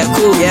 Yeah,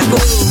 cool, yeah,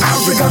 cool.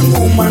 African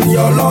woman,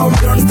 your love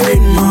don't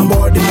stain my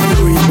body.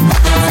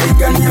 I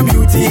can your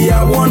beauty,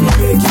 I want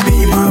make you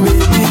be my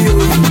baby.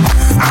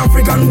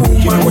 African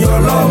woman,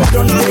 your love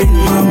don't stain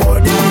my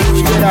body. I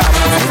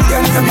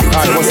can your beauty,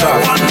 I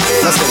want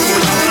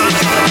make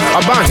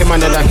Abanke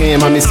manada ke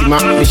ma misima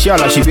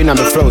Michelle she be na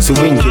me flow so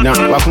winjina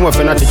wa kuma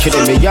fe na te chede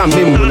me ya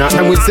mbuna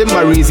na we say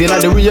marize na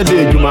de we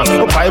de adwuma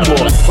o paibo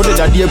o de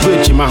dade akwa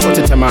echima o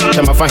tetema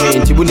tema fa he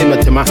nti bu ne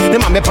metema ne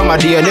ma me pama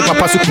de ne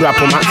papa so kura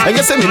poma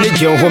enye se me ne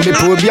je ho me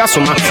po bi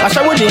asoma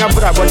asha woni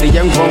abura bo de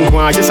ye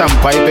nkonkon a je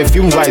sampai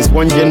perfume rice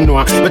wonje no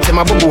a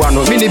metema bobo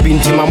ano me ne bi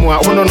ntima mo a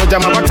ono no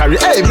jama bakare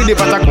bi de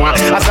patakon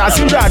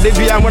asasi bra de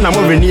bia mo na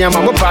mo renia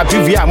ma mo pa pi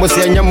bia mo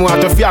se nya mo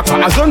atofia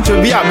kwa azonto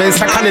bia me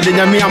nsaka ne de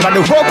nyame amba de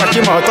ho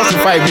kwachima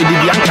 5 di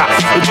bianca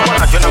you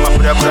wanna join my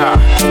brother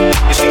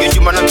you see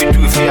you man to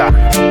do fear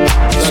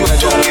so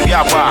don't give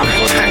ya ba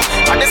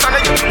and this one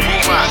you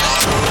man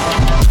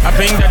I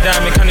bring that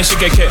down, me can't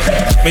shake it.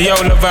 Me yo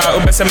love out,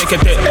 ubesa make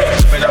it.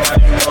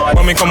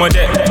 When me come on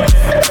deck,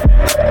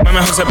 my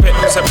man who's a pit,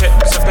 who's a pit,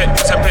 who's a pit,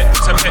 who's a pit,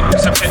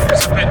 who's a pit,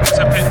 who's a pit, who's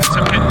a pit, who's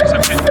a pit, who's a pit, who's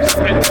a pit, who's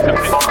a pit, who's a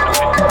pit,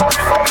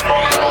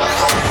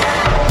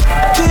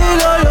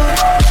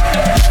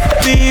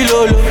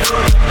 Pilolo,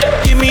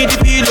 give me the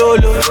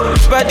pilolo.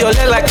 Spread your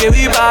leg like a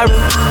wheelbarrow.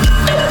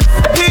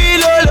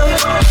 Pilolo,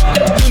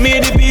 give me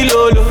the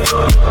pilolo.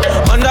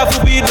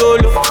 Wonderful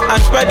pilolo,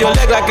 and spread your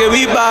leg like a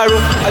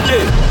wheelbarrow.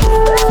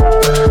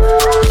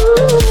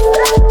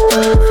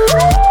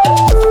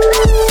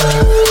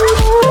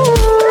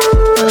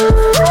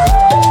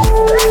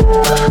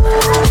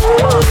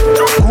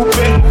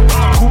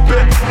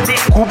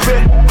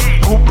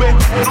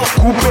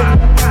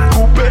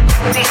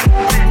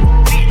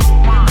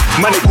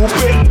 Money coupe.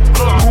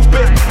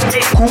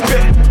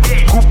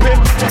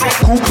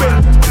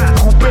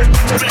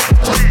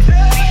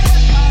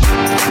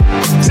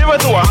 0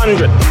 to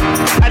 100.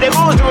 I dey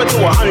go 0 to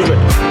 100.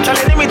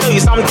 Charlie, let me tell you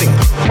something.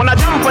 When I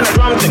jump on the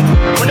drum thing,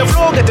 when the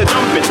flow get to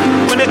jumping,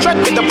 when the track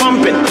get to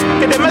pumping,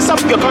 they mess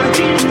up your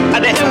country. At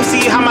the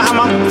MC hammer,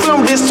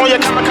 film this on your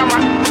camera,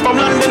 from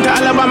London to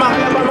Alabama.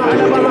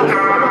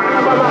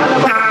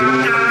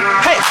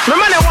 Hey, my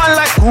man they one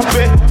like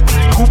coupe,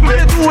 me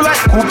they two like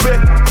coupe,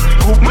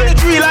 me they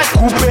three like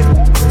coupe,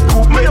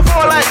 me they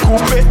four like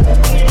coupe.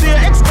 Do your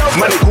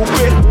ex-girlfriend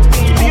coupe,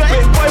 do your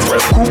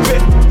ex-boyfriend coupe.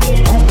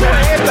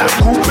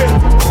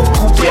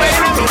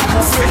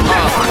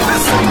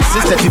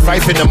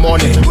 6:35 in the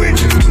morning.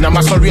 Now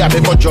my sorry I be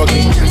go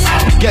jogging.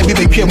 Get me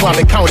the came one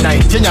me count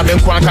 9. Jenya me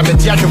kwa ka me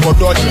tiache for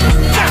dodge.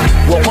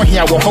 Walk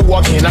here,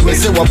 walking. I me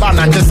say what ban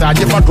and just I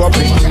for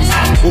dropping.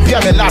 Obi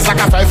me last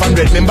aka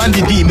 500. Me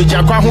bandi di me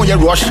jakwa ho ye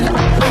rush.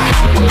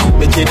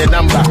 Me take the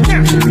number.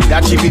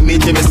 That she be me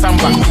to me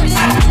samba.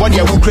 What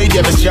you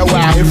crazy me share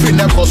wa. If you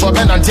never so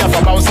ben and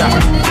for bouncer.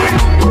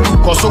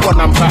 Cause one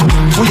number.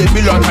 Who ye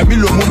million ka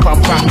million mu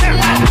pampa.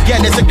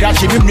 Get this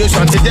crash if you news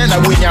until then I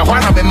win ya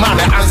one of the man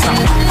answer.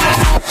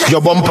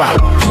 Your bumper.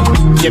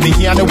 Give me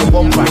here no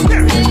bumper.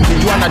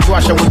 You wanna do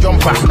a show with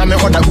jumper. Na me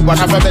order Uber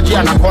na beji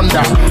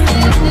anaconda.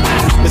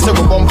 Me say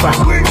go bumper.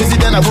 This is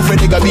then I go for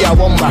nigga be a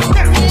womba.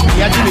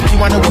 Ya jibi ki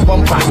wanna go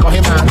bumper. For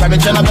him na me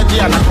chana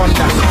beji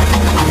anaconda.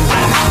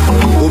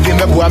 Obi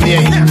me bua me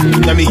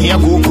na me here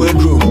go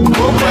edro.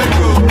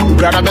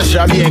 Brother be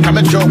sha me ka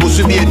me job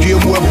so be edue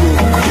mu abro.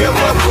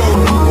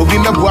 Obi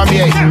me bua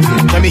me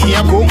na me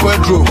here go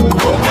edro.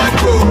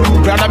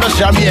 Brother be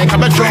sha me ka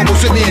me job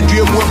so be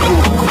edue mu abro.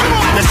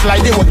 The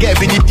slide they will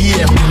get in the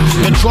DM.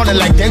 They draw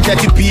like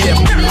 10:30 p.m.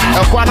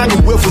 A quarter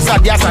the way for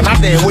Sadias and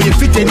other when you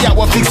fit any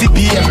hour 60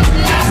 p.m.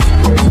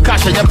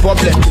 Cash is a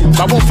problem.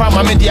 But won't find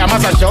my media,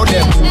 must show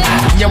them.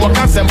 You will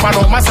cancel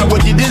Pano, Massa,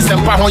 what you did,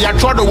 and Pano, you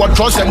try to watch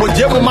us and what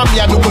Jim Mammy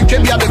and you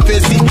can be a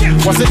facey.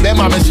 Was it them?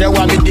 I'm a share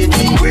what we did.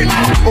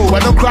 Oh,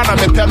 when no crown, I'm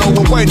a pen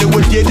over why they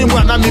would get him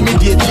when I'm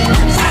immediately.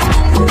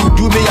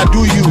 Do me, I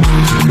do you.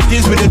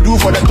 This will they do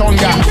for the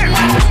tonga.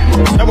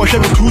 I will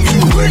share with you.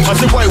 I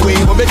say, boy, we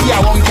will be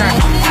here one time.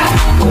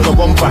 The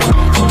bumper.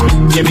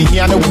 Give me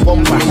here, no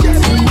bumper.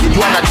 You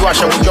want to do a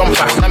show with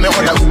jumper. I'm a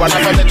order Uber,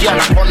 I'm a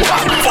Diana Honda.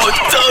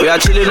 We are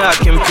chilling at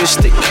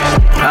Kimpistic.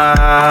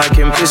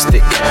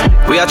 Kimpistic.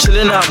 We are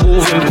chilling at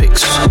moving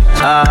pics.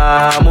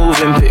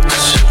 Moving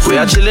pics. We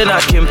are chilling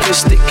at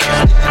Kimpistic.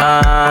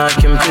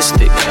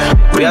 Kimpistic.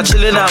 We are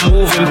chilling at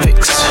moving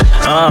pics.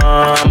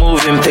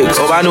 Moving pics.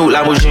 Oh, I know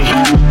Lamborghini.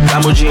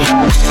 Lamborghini.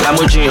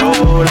 Lamborghini.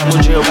 Oh,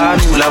 Lamborghini. Oh, I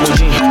know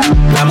Lamborghini.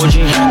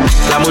 Lamborghini.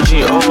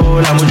 Lamborghini.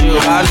 Oh, Lamborghini.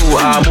 Oh, I know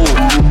Amu.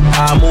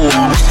 Amu.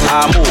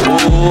 Amu.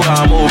 Oh,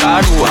 Amu. I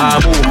know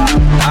Amu.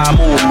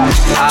 Amu.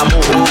 Amu.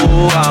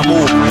 Oh, Amu.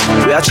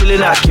 We are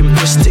chilling at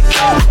Kimpistic.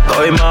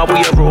 Oh, man,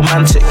 we are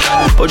romantic.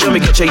 Oh, Joe, me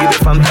catch you be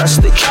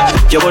fantastic.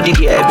 Your body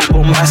get a bit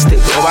bombastic.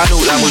 Oh, I know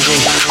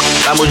Lamborghini.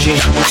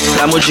 Lamborghini.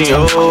 Lamborghini.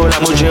 Oh,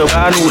 Lamborghini. Oh,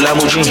 I know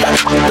Lamborghini.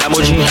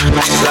 Lamborghini.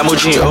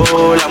 Lamborghini.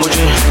 Oh,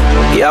 Lamborghini.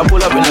 Yeah, I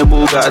pull up in a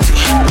Bugatti.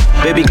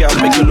 Baby girl,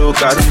 make you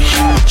look at me.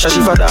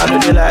 Shashi father, I know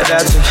they like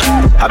that.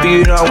 Happy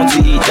you know I want to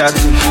eat that.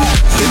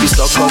 Baby,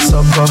 sucker,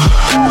 sucker.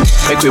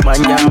 Make me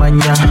manya,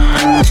 manya.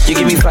 You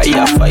give me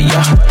fire,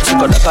 fire.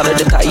 Sucker that out of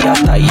the tire,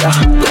 tire.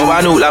 Oh,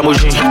 I know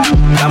Lamborghini.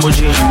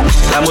 Lamborghini.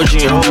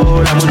 Lamborghini.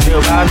 Oh, Lamborghini.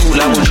 Oh, I know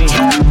Lamborghini.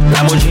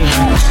 Lamborghini.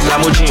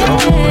 Lamborghini. Oh,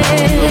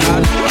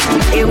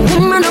 a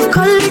woman of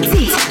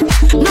quality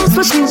knows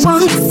what she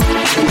wants.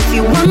 If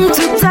you want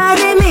to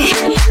tie me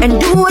and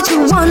do what you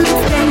want,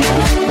 then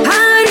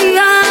hurry,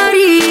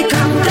 hurry,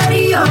 come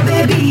carry your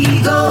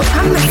baby, go.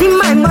 Come and see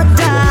my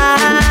mother,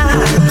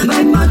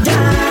 my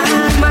mother.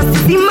 Must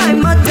see my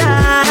mother,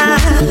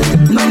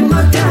 my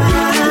mother.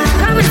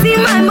 Come and see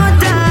my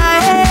mother,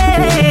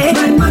 hey.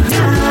 My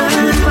mother.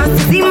 Must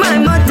see my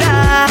mother,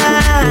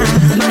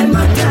 my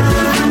mother.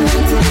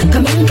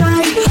 Come and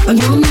carry on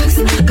your max,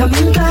 come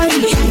and carry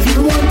if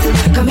you want.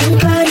 Come and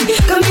carry,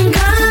 come and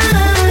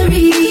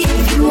carry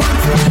if you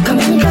want. Come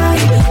and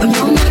carry on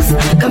your max,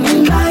 come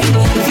and carry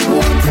if you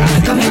want.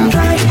 Come and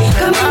carry,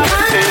 come and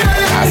carry.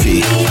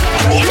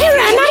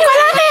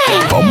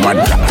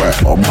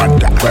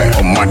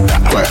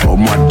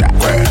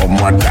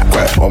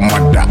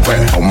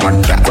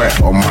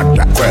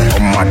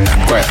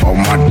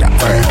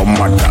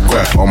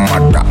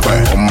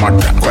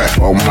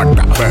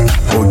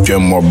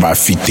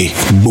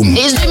 Boom.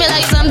 It's dreaming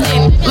like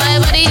something. My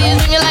body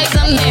is dreaming like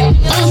something.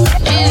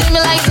 It's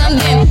dreaming like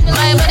something.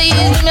 My body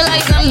is dreaming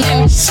like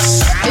something.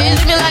 It's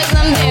dreaming like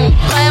something.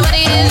 My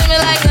body is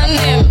dreaming like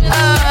something.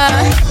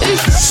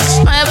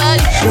 My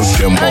body.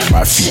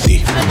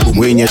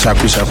 When you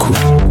shaku shaku,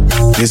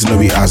 this no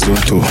be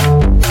Azonto,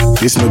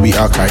 this no be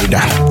Al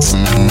Qaeda.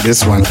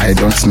 This one I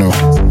don't know.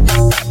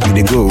 We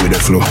dey go with the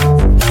flow.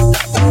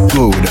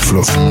 Go with the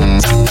flow.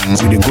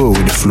 We dey go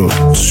with the flow.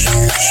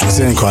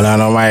 Saying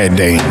calling on my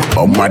day.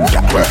 Oh my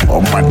da,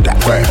 oh my da,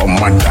 oh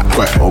my da,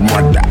 oh my da, oh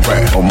my da,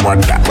 oh my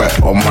da,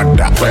 oh my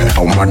da,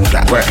 oh my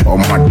da, oh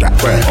my da,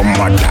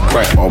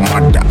 oh my da, oh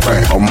my da,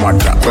 oh my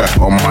da,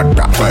 oh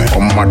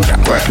my da,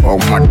 oh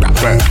my da.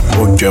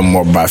 Oh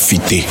Jemo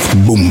Bafite,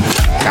 boom,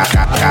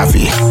 coffee,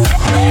 coffee,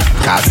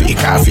 coffee,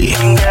 coffee,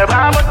 coffee,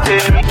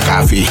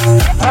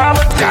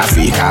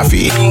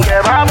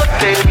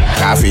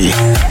 coffee,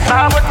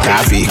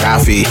 coffee, coffee,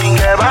 coffee,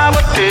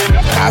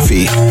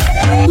 coffee.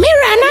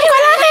 Mira,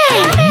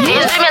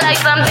 he's dreaming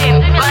like something.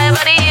 My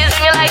body is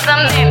dreaming like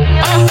something.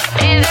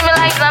 He's dreaming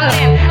like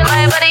something.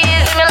 My body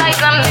is dreaming like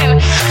something.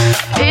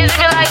 He's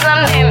dreaming like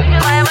something.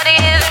 My body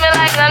is dreaming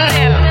like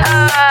something.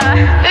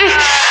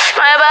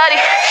 My body.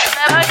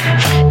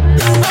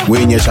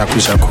 When you shaku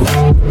shaku,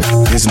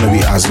 this no be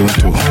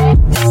Azonto,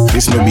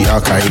 this no be Al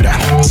Qaeda.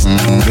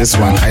 This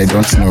one I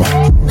don't know.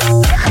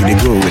 We dey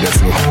go with the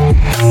flow.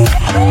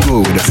 Go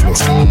with the flow.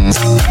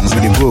 We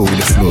dey go with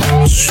the flow.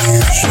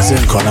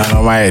 Saying calling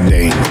on my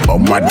day. Oh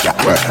my da,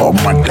 oh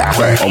my da,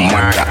 oh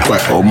my da,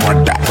 oh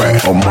my da, oh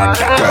my da, oh my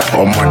da,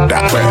 oh my da,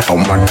 oh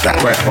my da,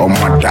 oh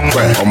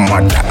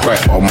my da,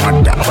 oh my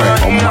da, oh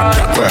my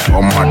da,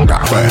 oh my da,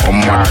 oh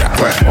my da,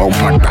 oh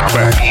my da.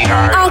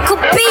 Uncle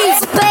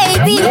Beats,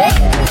 baby.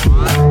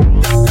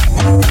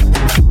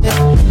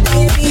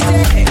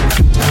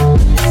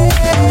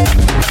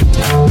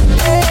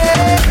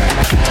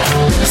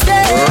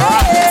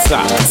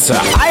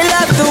 I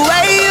love the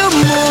way you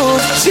move.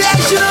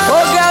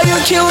 Oh girl, you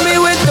kill me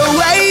with the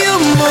way you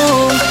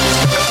move.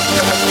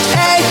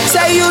 Hey,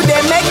 say you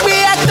they make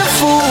me act a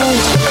fool.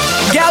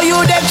 Girl, you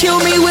they kill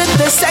me with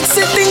the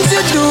sexy things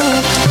you do.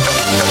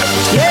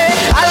 Yeah,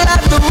 I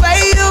love the way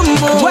you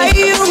move. Way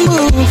you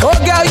move. Oh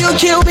girl, you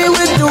kill me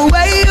with the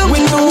way you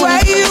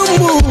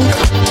move.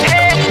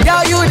 Hey,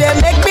 girl, you they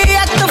make me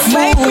act a fool.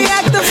 Make me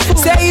act a fool.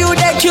 Say you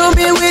they kill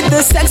me with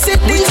the sexy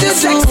things you do.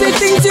 Sexy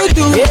things you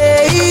do.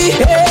 Yeah,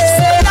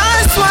 yeah.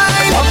 That's why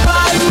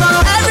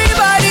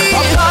everybody,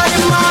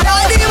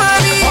 daddy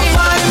mommy,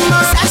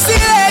 sexy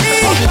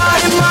lady,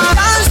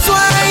 that's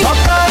why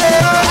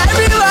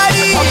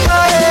everybody,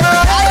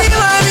 daddy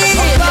mommy,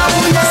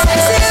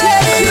 sexy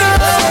lady.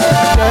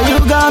 Girl, you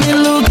got me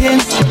looking.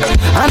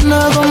 I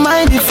never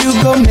mind if you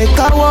go make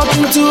her walk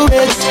into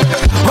it.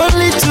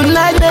 Only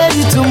tonight,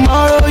 maybe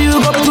tomorrow you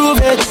go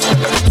prove it.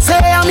 Say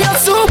I'm your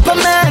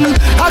Superman,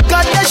 I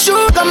got the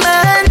sugar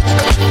man.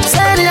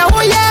 Say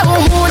oh yeah,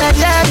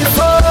 yeah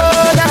before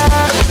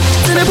that.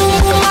 See the boom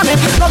boom mommy,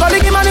 love a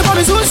licky money for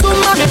me soon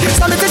mommy.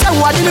 Some say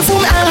what in the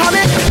fool and have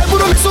it. They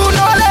put me soon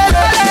no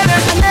lady,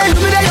 and then you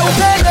me there you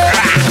pay.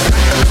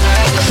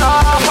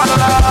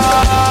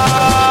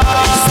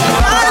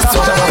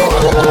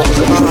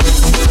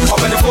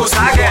 Open the full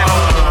again.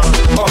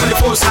 Open the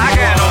full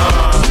again.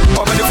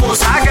 Open the full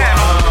again.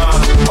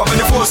 Open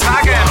the full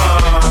again.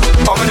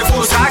 Open the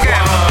full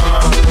again.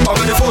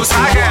 Open the full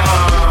again.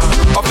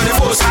 Open the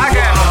full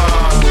again.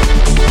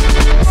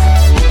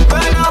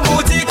 Bana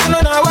boutique, no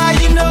know why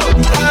you know.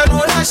 I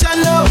know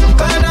national.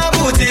 Bana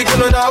boutique,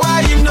 no know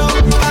why you know.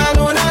 I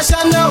know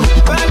national.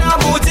 Bana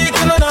boutique,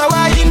 no know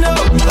why you know.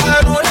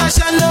 I know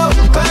national.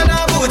 Bana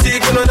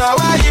boutique, no know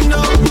why you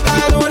know.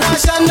 I know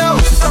national.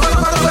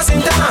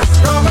 Sintana,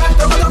 no back,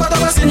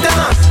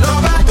 Sintana, no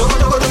back,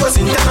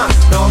 Sintana,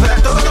 no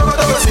back, Sintana,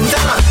 no back,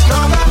 Sintana,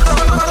 no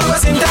back,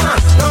 Sintana,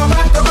 no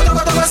back,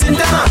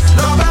 Sintana,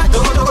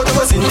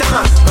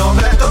 no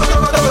back,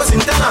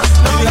 Sintana,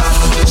 no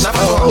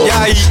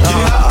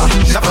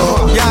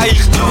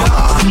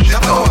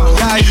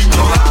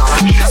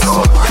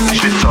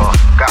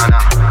Ghana,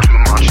 too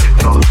much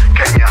shit up.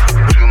 Kenya,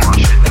 too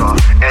much shit up.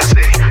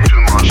 SA,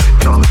 too much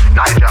shit up.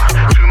 Niger,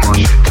 too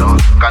much shit up.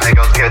 Ghana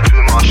girls get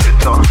too much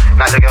shit up.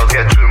 Niger girls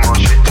get too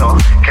much shit up.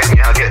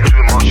 Kenya get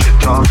too much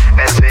shit up.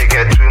 SA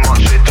get too much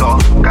shit up.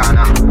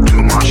 Ghana,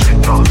 too much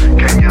shit up.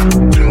 Kenya,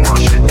 too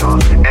much shit up.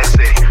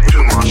 SA,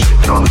 too much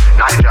shit up.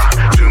 Niger,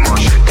 too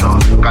much shit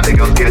up. Ghana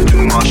girls get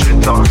too much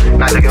shit up.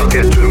 Niger girls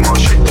get too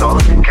much shit up.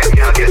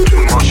 Kenya get too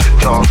much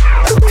shit up.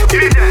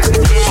 Give it that.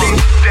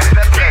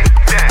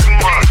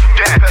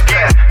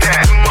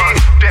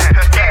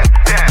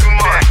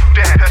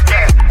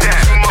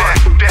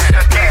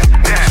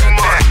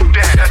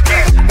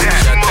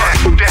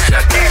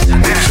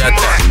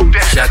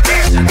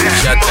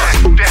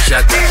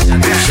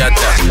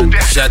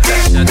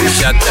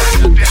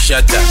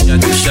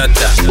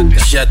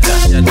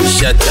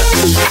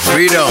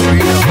 Freedom.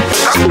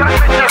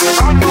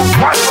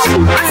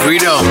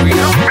 Freedom.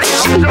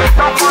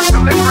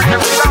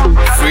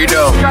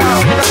 Freedom.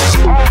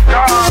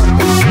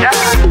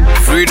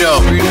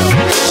 Freedom.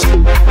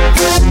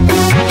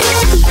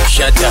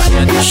 Shut up.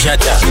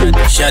 Shut up.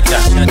 Shut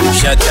up.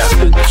 Shut up.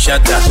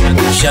 Shut up.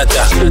 Shut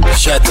up.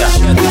 Shut up.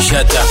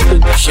 Shut up.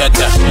 Shut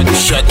up.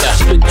 Shut up.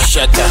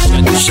 Shut up.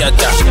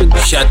 Shut up.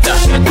 Shut up.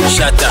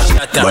 Shut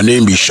up. My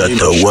name is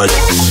Shatta. What?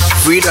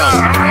 Freedom.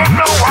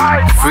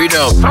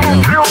 Freedom.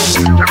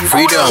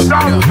 Freedom.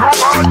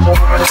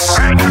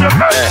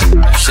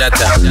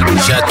 Shut up.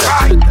 Shut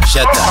up.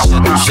 Shut up.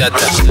 Shut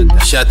up.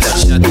 Shut up.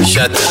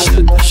 Shut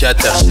up.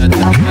 Shut up.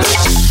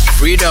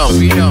 Freedom.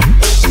 Freedom.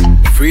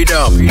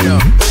 Freedom.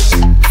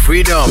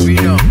 Freedom.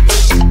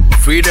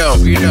 Freedom.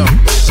 Freedom.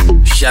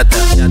 Shut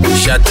up.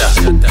 Shut up.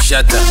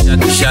 Shut up.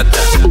 Shut up.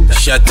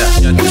 Shut up.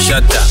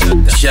 Shut up.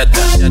 Shut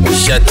up.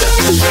 Shut up.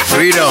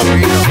 Freedom.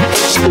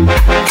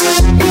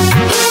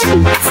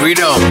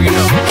 Freedom.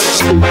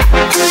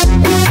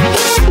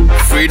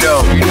 Freedom.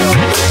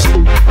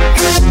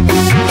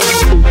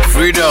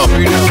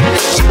 Freedom.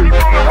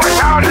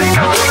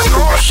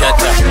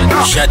 Shut up.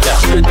 Shut up.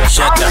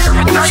 Shut up. Shut up.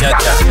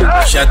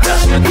 Shut up. Shut up.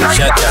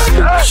 Shut up.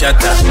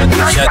 Shut up. Shut up.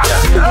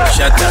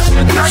 Shut up.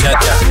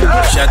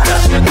 Shut up. Shut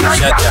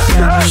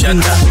up. Shut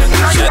up. Shut up.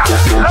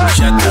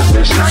 Shut up.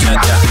 Shut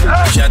up.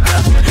 Shut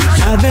up.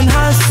 I've been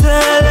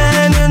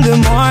hustling in the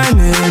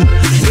morning,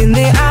 in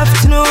the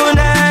afternoon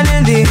and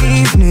in the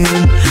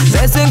evening.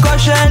 Blessing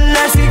caution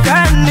as he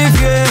can if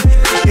you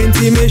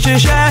intimation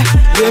share.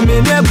 The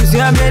minute pussy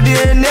I made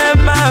it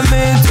never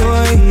me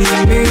toy.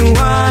 Me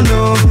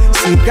wano,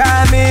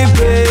 sika me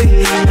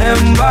pay,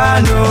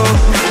 embano.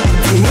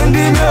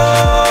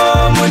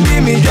 Mundi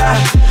mi ja,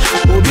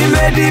 obi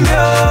medi mi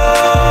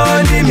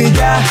o, di mi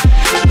ja.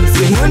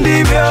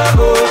 Mundi mi o,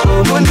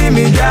 mundi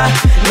mi ja,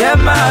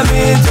 never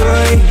me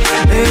toy.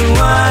 Me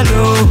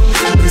wano,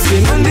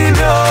 mundi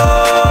mi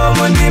o,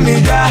 mundi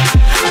mi ja,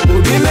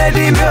 obi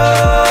medi mi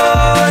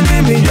o, di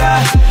mi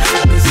ja.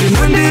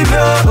 Mundi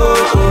bro,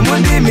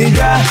 mundi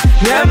midra,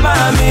 nema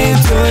mi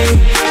toy,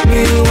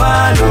 mi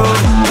wano.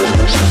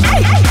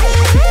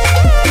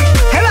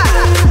 Hela,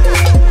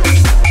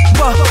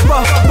 bo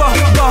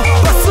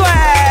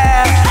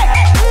swear.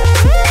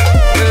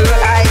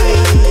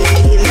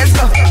 Let's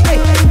go.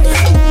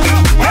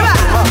 Hela,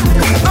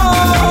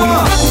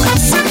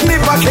 sit me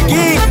back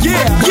again,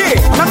 yeah.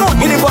 Now no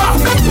in the bar.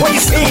 What you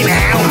say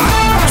now?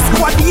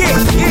 Squad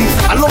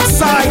yeah,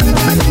 alongside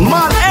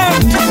Man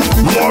and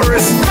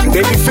Morris,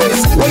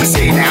 Babyface. What you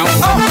say now?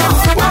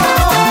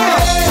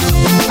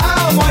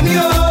 Money,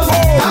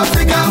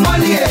 Africa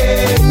money, I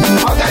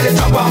got the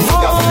chop on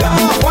fuga.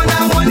 Wanna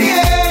money,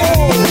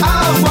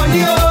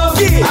 money,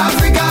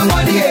 Africa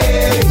money,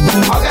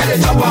 I got the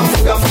chop on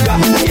fuga.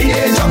 In the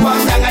chop on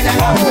yanga, I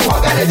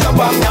got the chop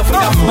on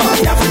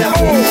yafuga.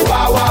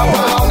 Wow, I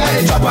got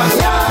the chop on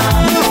ya.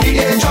 In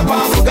the chop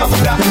on fuga,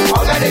 I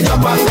got the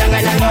chop on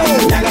yanga.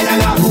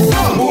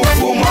 Boom,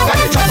 boom, I got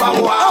the chop on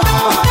wow.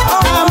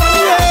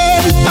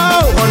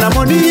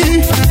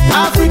 Money,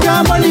 Africa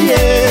money, I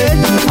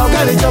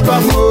got a job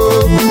and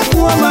more.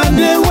 Woman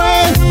they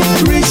went,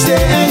 rich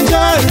they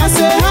enjoy. I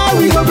say how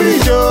we go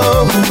bridge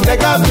oh. The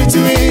gap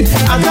between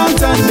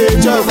account and the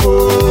job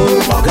oh.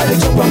 I got a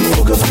job and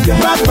fuga.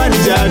 Back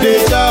manager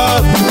they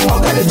job. I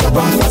got a job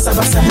and basa.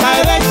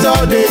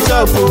 Director they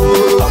job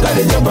oh. I got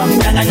a job and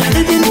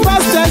even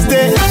pastors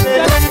they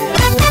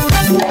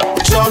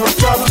chop.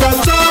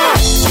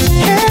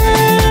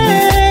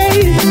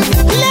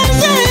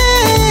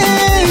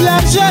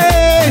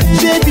 Hey,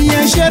 j'ai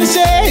bien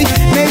cherché,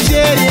 mais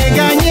j'ai rien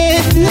gagné.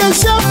 Le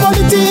chef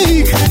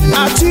politique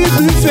a-tu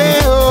buffé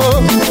oh.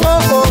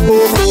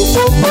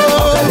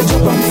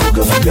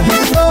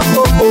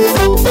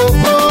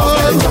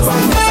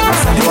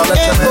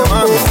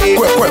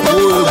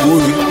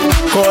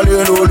 Call you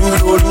no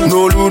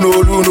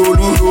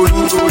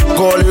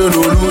call you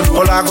no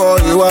all I call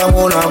you I'm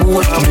on a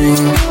boot.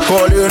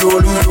 Call you no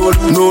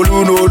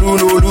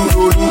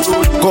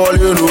call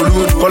you no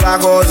all I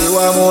call you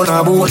I'm on a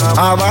boot.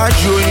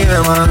 Abajo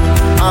yema,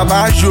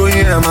 abajo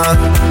yema,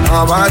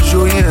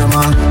 abajo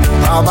yema,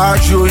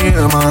 abajo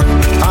yema,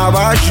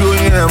 abajo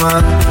yema,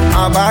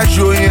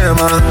 abajo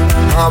yema,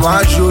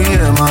 abajo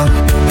yema,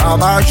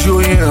 abajo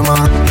yema.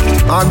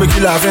 I'm a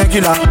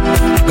killer,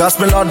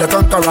 gospel on the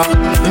conqueror.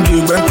 In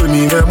the bank with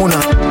me, Muna.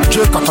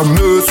 Check out a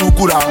mess who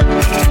could have.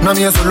 Now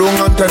me so long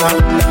antenna.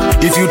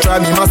 If you try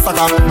me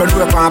massacre, but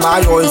we can't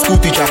buy your school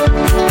teacher.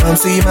 I'm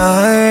seeing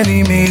my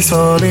enemies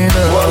falling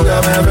down. Walk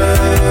down my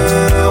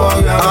bed,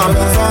 I'm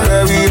in front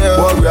every day.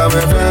 Walk down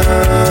my bed,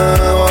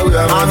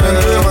 I'm in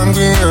the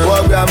hungry.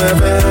 Walk down my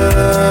bed,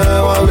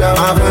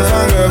 I'm in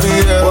front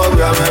every day. Walk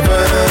down my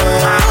bed.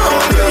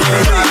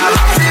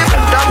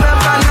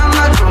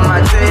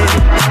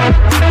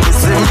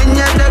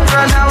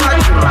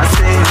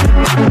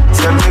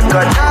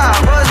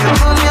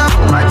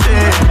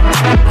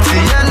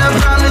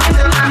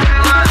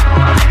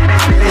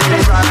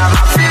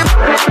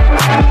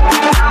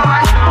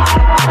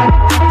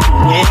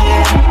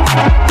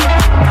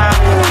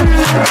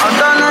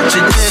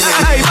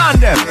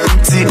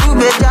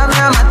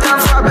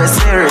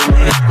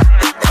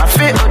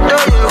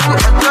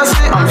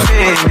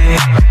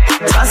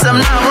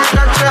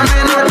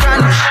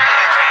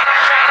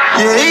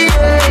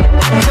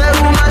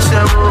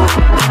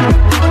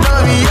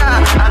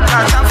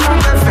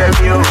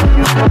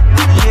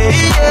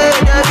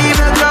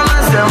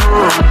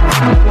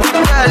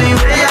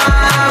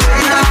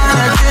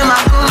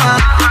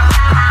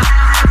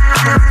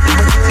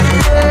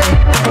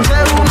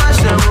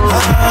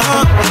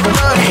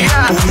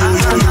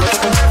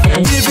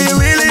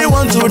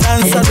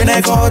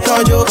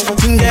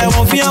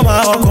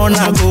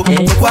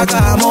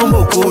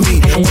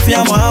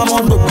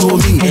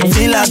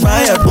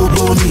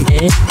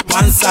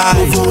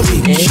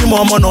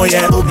 Mono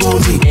yeah,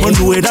 obomi.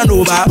 Ondu eda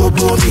nova,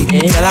 obomi.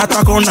 Kela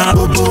takona,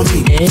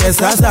 obomi.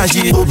 Kesa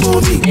saji,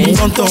 obomi.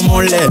 Tonto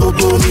mole,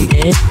 obomi.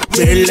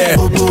 Bele,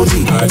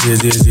 obomi.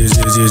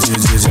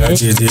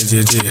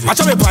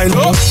 Acha me pai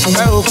no.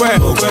 Okwe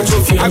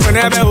chofi.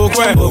 Agbenebe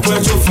okwe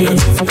chofi.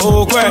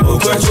 Okwe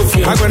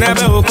chofi.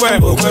 Agbenebe okwe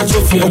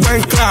chofi.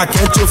 Okwen crack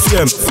and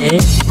chofiem.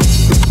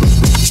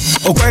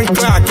 Okwen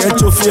crack and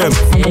chofiem.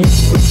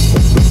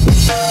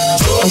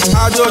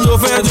 Ajojo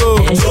fejo,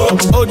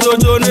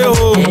 ojojo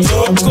neho,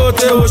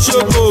 kote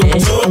oshoko,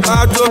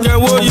 ajoje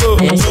woyo,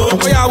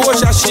 oya wo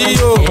shashi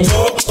yo.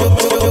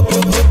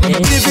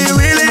 If you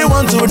really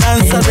want to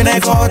dance, I've been a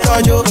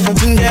kotojo.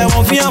 Nge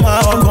won fiama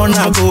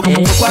okonako,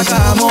 okwaka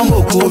mo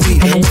kobi,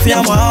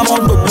 fiama mo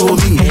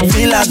kobi,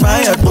 feel like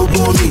my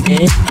kobi.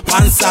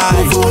 Pansa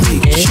kobi,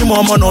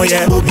 shimo mono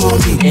ye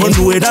kobi,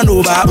 ondu eda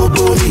nova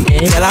kobi,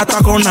 kela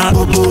takona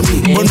kobi,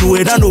 ondu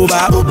eda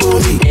nova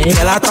kobi,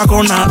 kela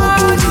takona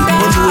kobi.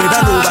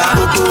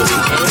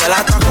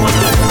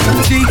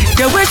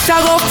 They wish I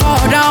go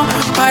fall down,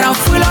 but I'm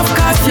full of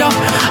cash, yo.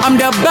 I'm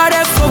the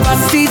baddest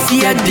overseas,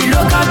 yeah, the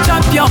local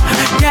champion.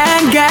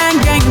 Gang,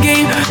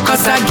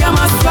 cause I get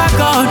my swag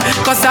on,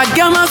 cause I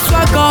get my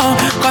swag on,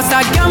 cause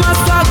I get my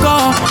swag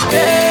on.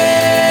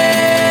 Hey.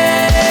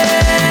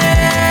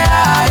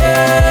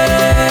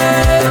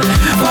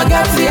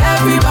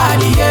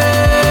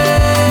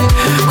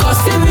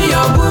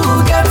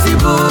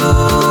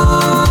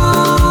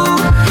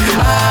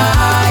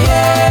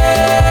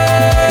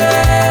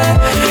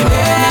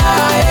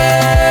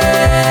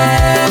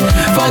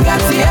 Forget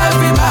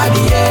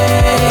everybody,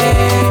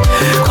 yeah.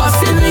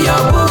 Cause in your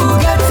boo,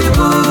 get the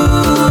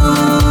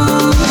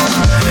boo.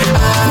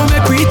 So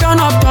make we turn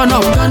up, turn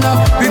up, turn up.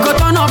 We go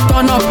turn up,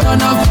 turn up,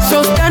 turn up.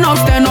 So stand up,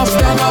 stand up,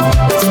 stand up.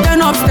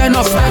 Stand up, stand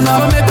up, stand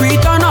up. So make we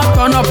turn up,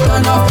 turn up,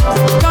 turn up.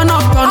 Turn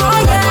up, turn up,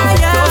 turn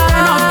up. So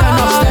stand up,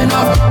 stand up, stand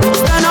up.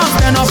 Stand up,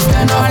 stand up,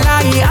 stand up.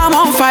 Like I'm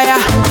on fire,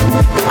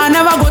 I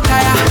never go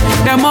tire.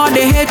 The more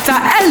they hate,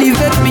 I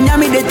elevate me,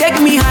 yummy, they take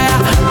me higher.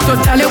 So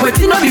tell you what,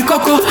 you know the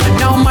coco.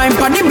 Now my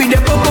body be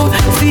the popo.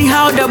 See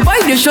how the boy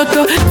the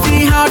shoto.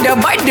 See how the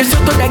boy the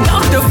shoto. The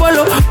girls to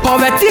follow.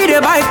 Poverty the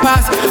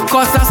bypass.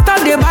 Cause I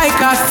start the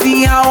bikers.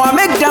 See how I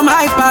make them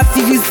high pass.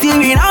 If you see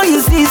me now, you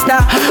see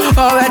star.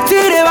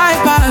 Poverty the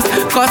bypass.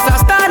 Cause I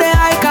start the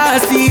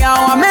hikers. See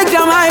how I make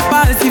them high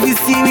pass. If you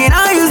see me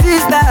now, you see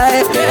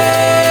star.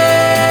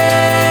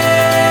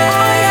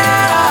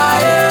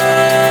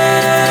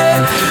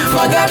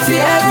 Forget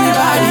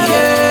everybody,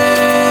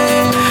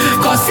 yeah.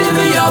 Cause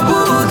even your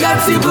boo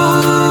gets the boo.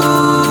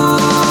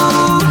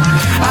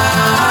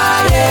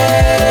 Ah,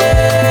 yeah.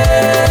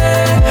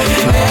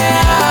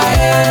 Yeah,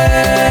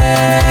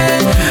 yeah.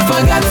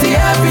 Forget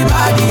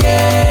everybody,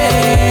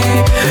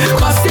 yeah.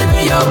 Cause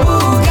even your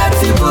boo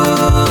gets the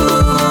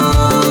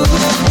boo.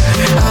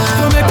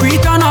 So make we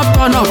turn up,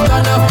 turn up,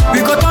 turn up. We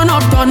go turn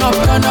up, turn up,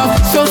 turn up.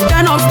 So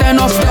stand up, stand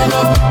up, stand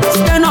up.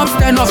 Stand up,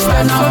 stand up,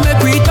 stand up. So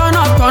make we turn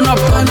up, turn up,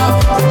 turn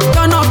up.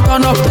 Turn up,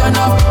 turn up, turn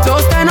up. So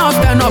stand up,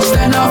 stand up,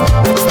 stand up.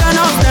 Stand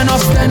up, stand up,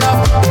 stand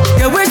up.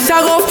 They wish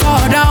I go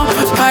fall down,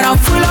 but I'm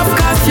full of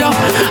cash, yo.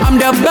 I'm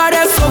the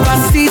baddest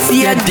overseas,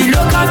 yeah, the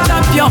local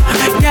champion.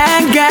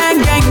 Gang,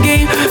 gang, gang,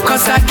 gang.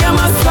 Cause I get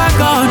my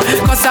swag on.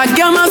 Cause I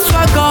get my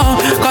swag on.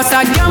 Cause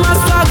I get my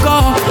swag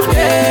on.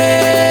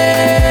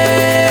 Yeah,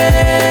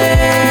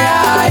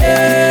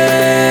 yeah.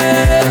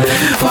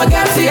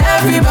 Forget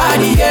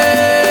everybody,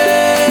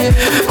 yeah.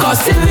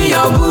 Cause even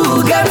your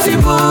boo gets the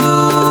boo.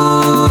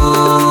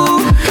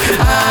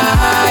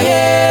 Ah,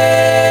 yeah.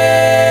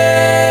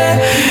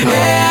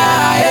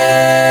 Yeah,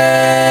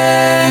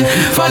 yeah.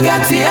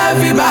 Forget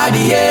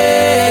everybody,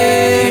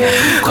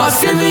 yeah.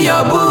 Cause even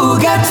your boo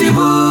gets the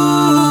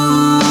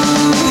boo.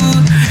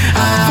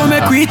 So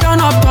make we turn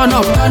up, turn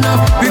up, turn up.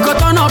 We go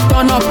turn up,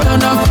 turn up,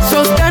 turn up.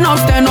 So stand up,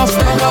 stand up,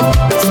 stand up.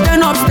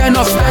 Stand up, stand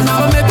up, stand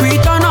up. So make we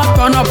turn up,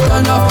 turn up,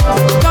 turn up.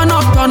 Turn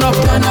up, turn up,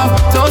 turn up.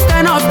 So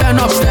stand up, stand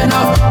up, stand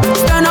up.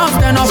 Stand up,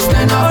 stand up,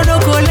 stand up. No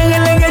go linge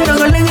linge, no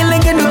go linge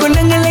linge, no go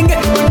linge linge.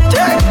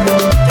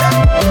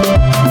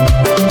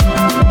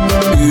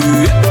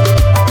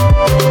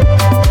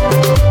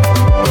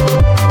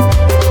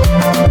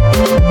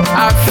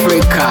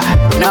 Africa,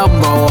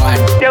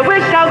 #1. They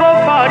wish I go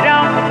fall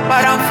down,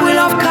 but I'm full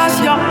of cash,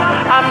 yo.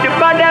 I'm the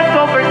baddest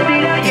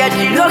overseas, yeah,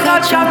 the local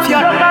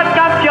champion. Local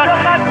champion,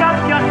 local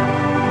champion.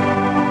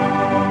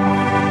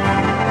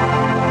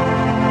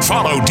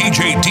 Follow DJ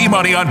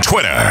D-Money on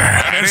Twitter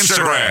and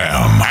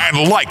Instagram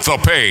and like the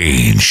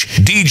page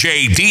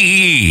DJ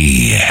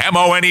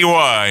DEMONEY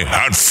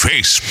on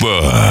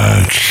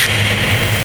Facebook.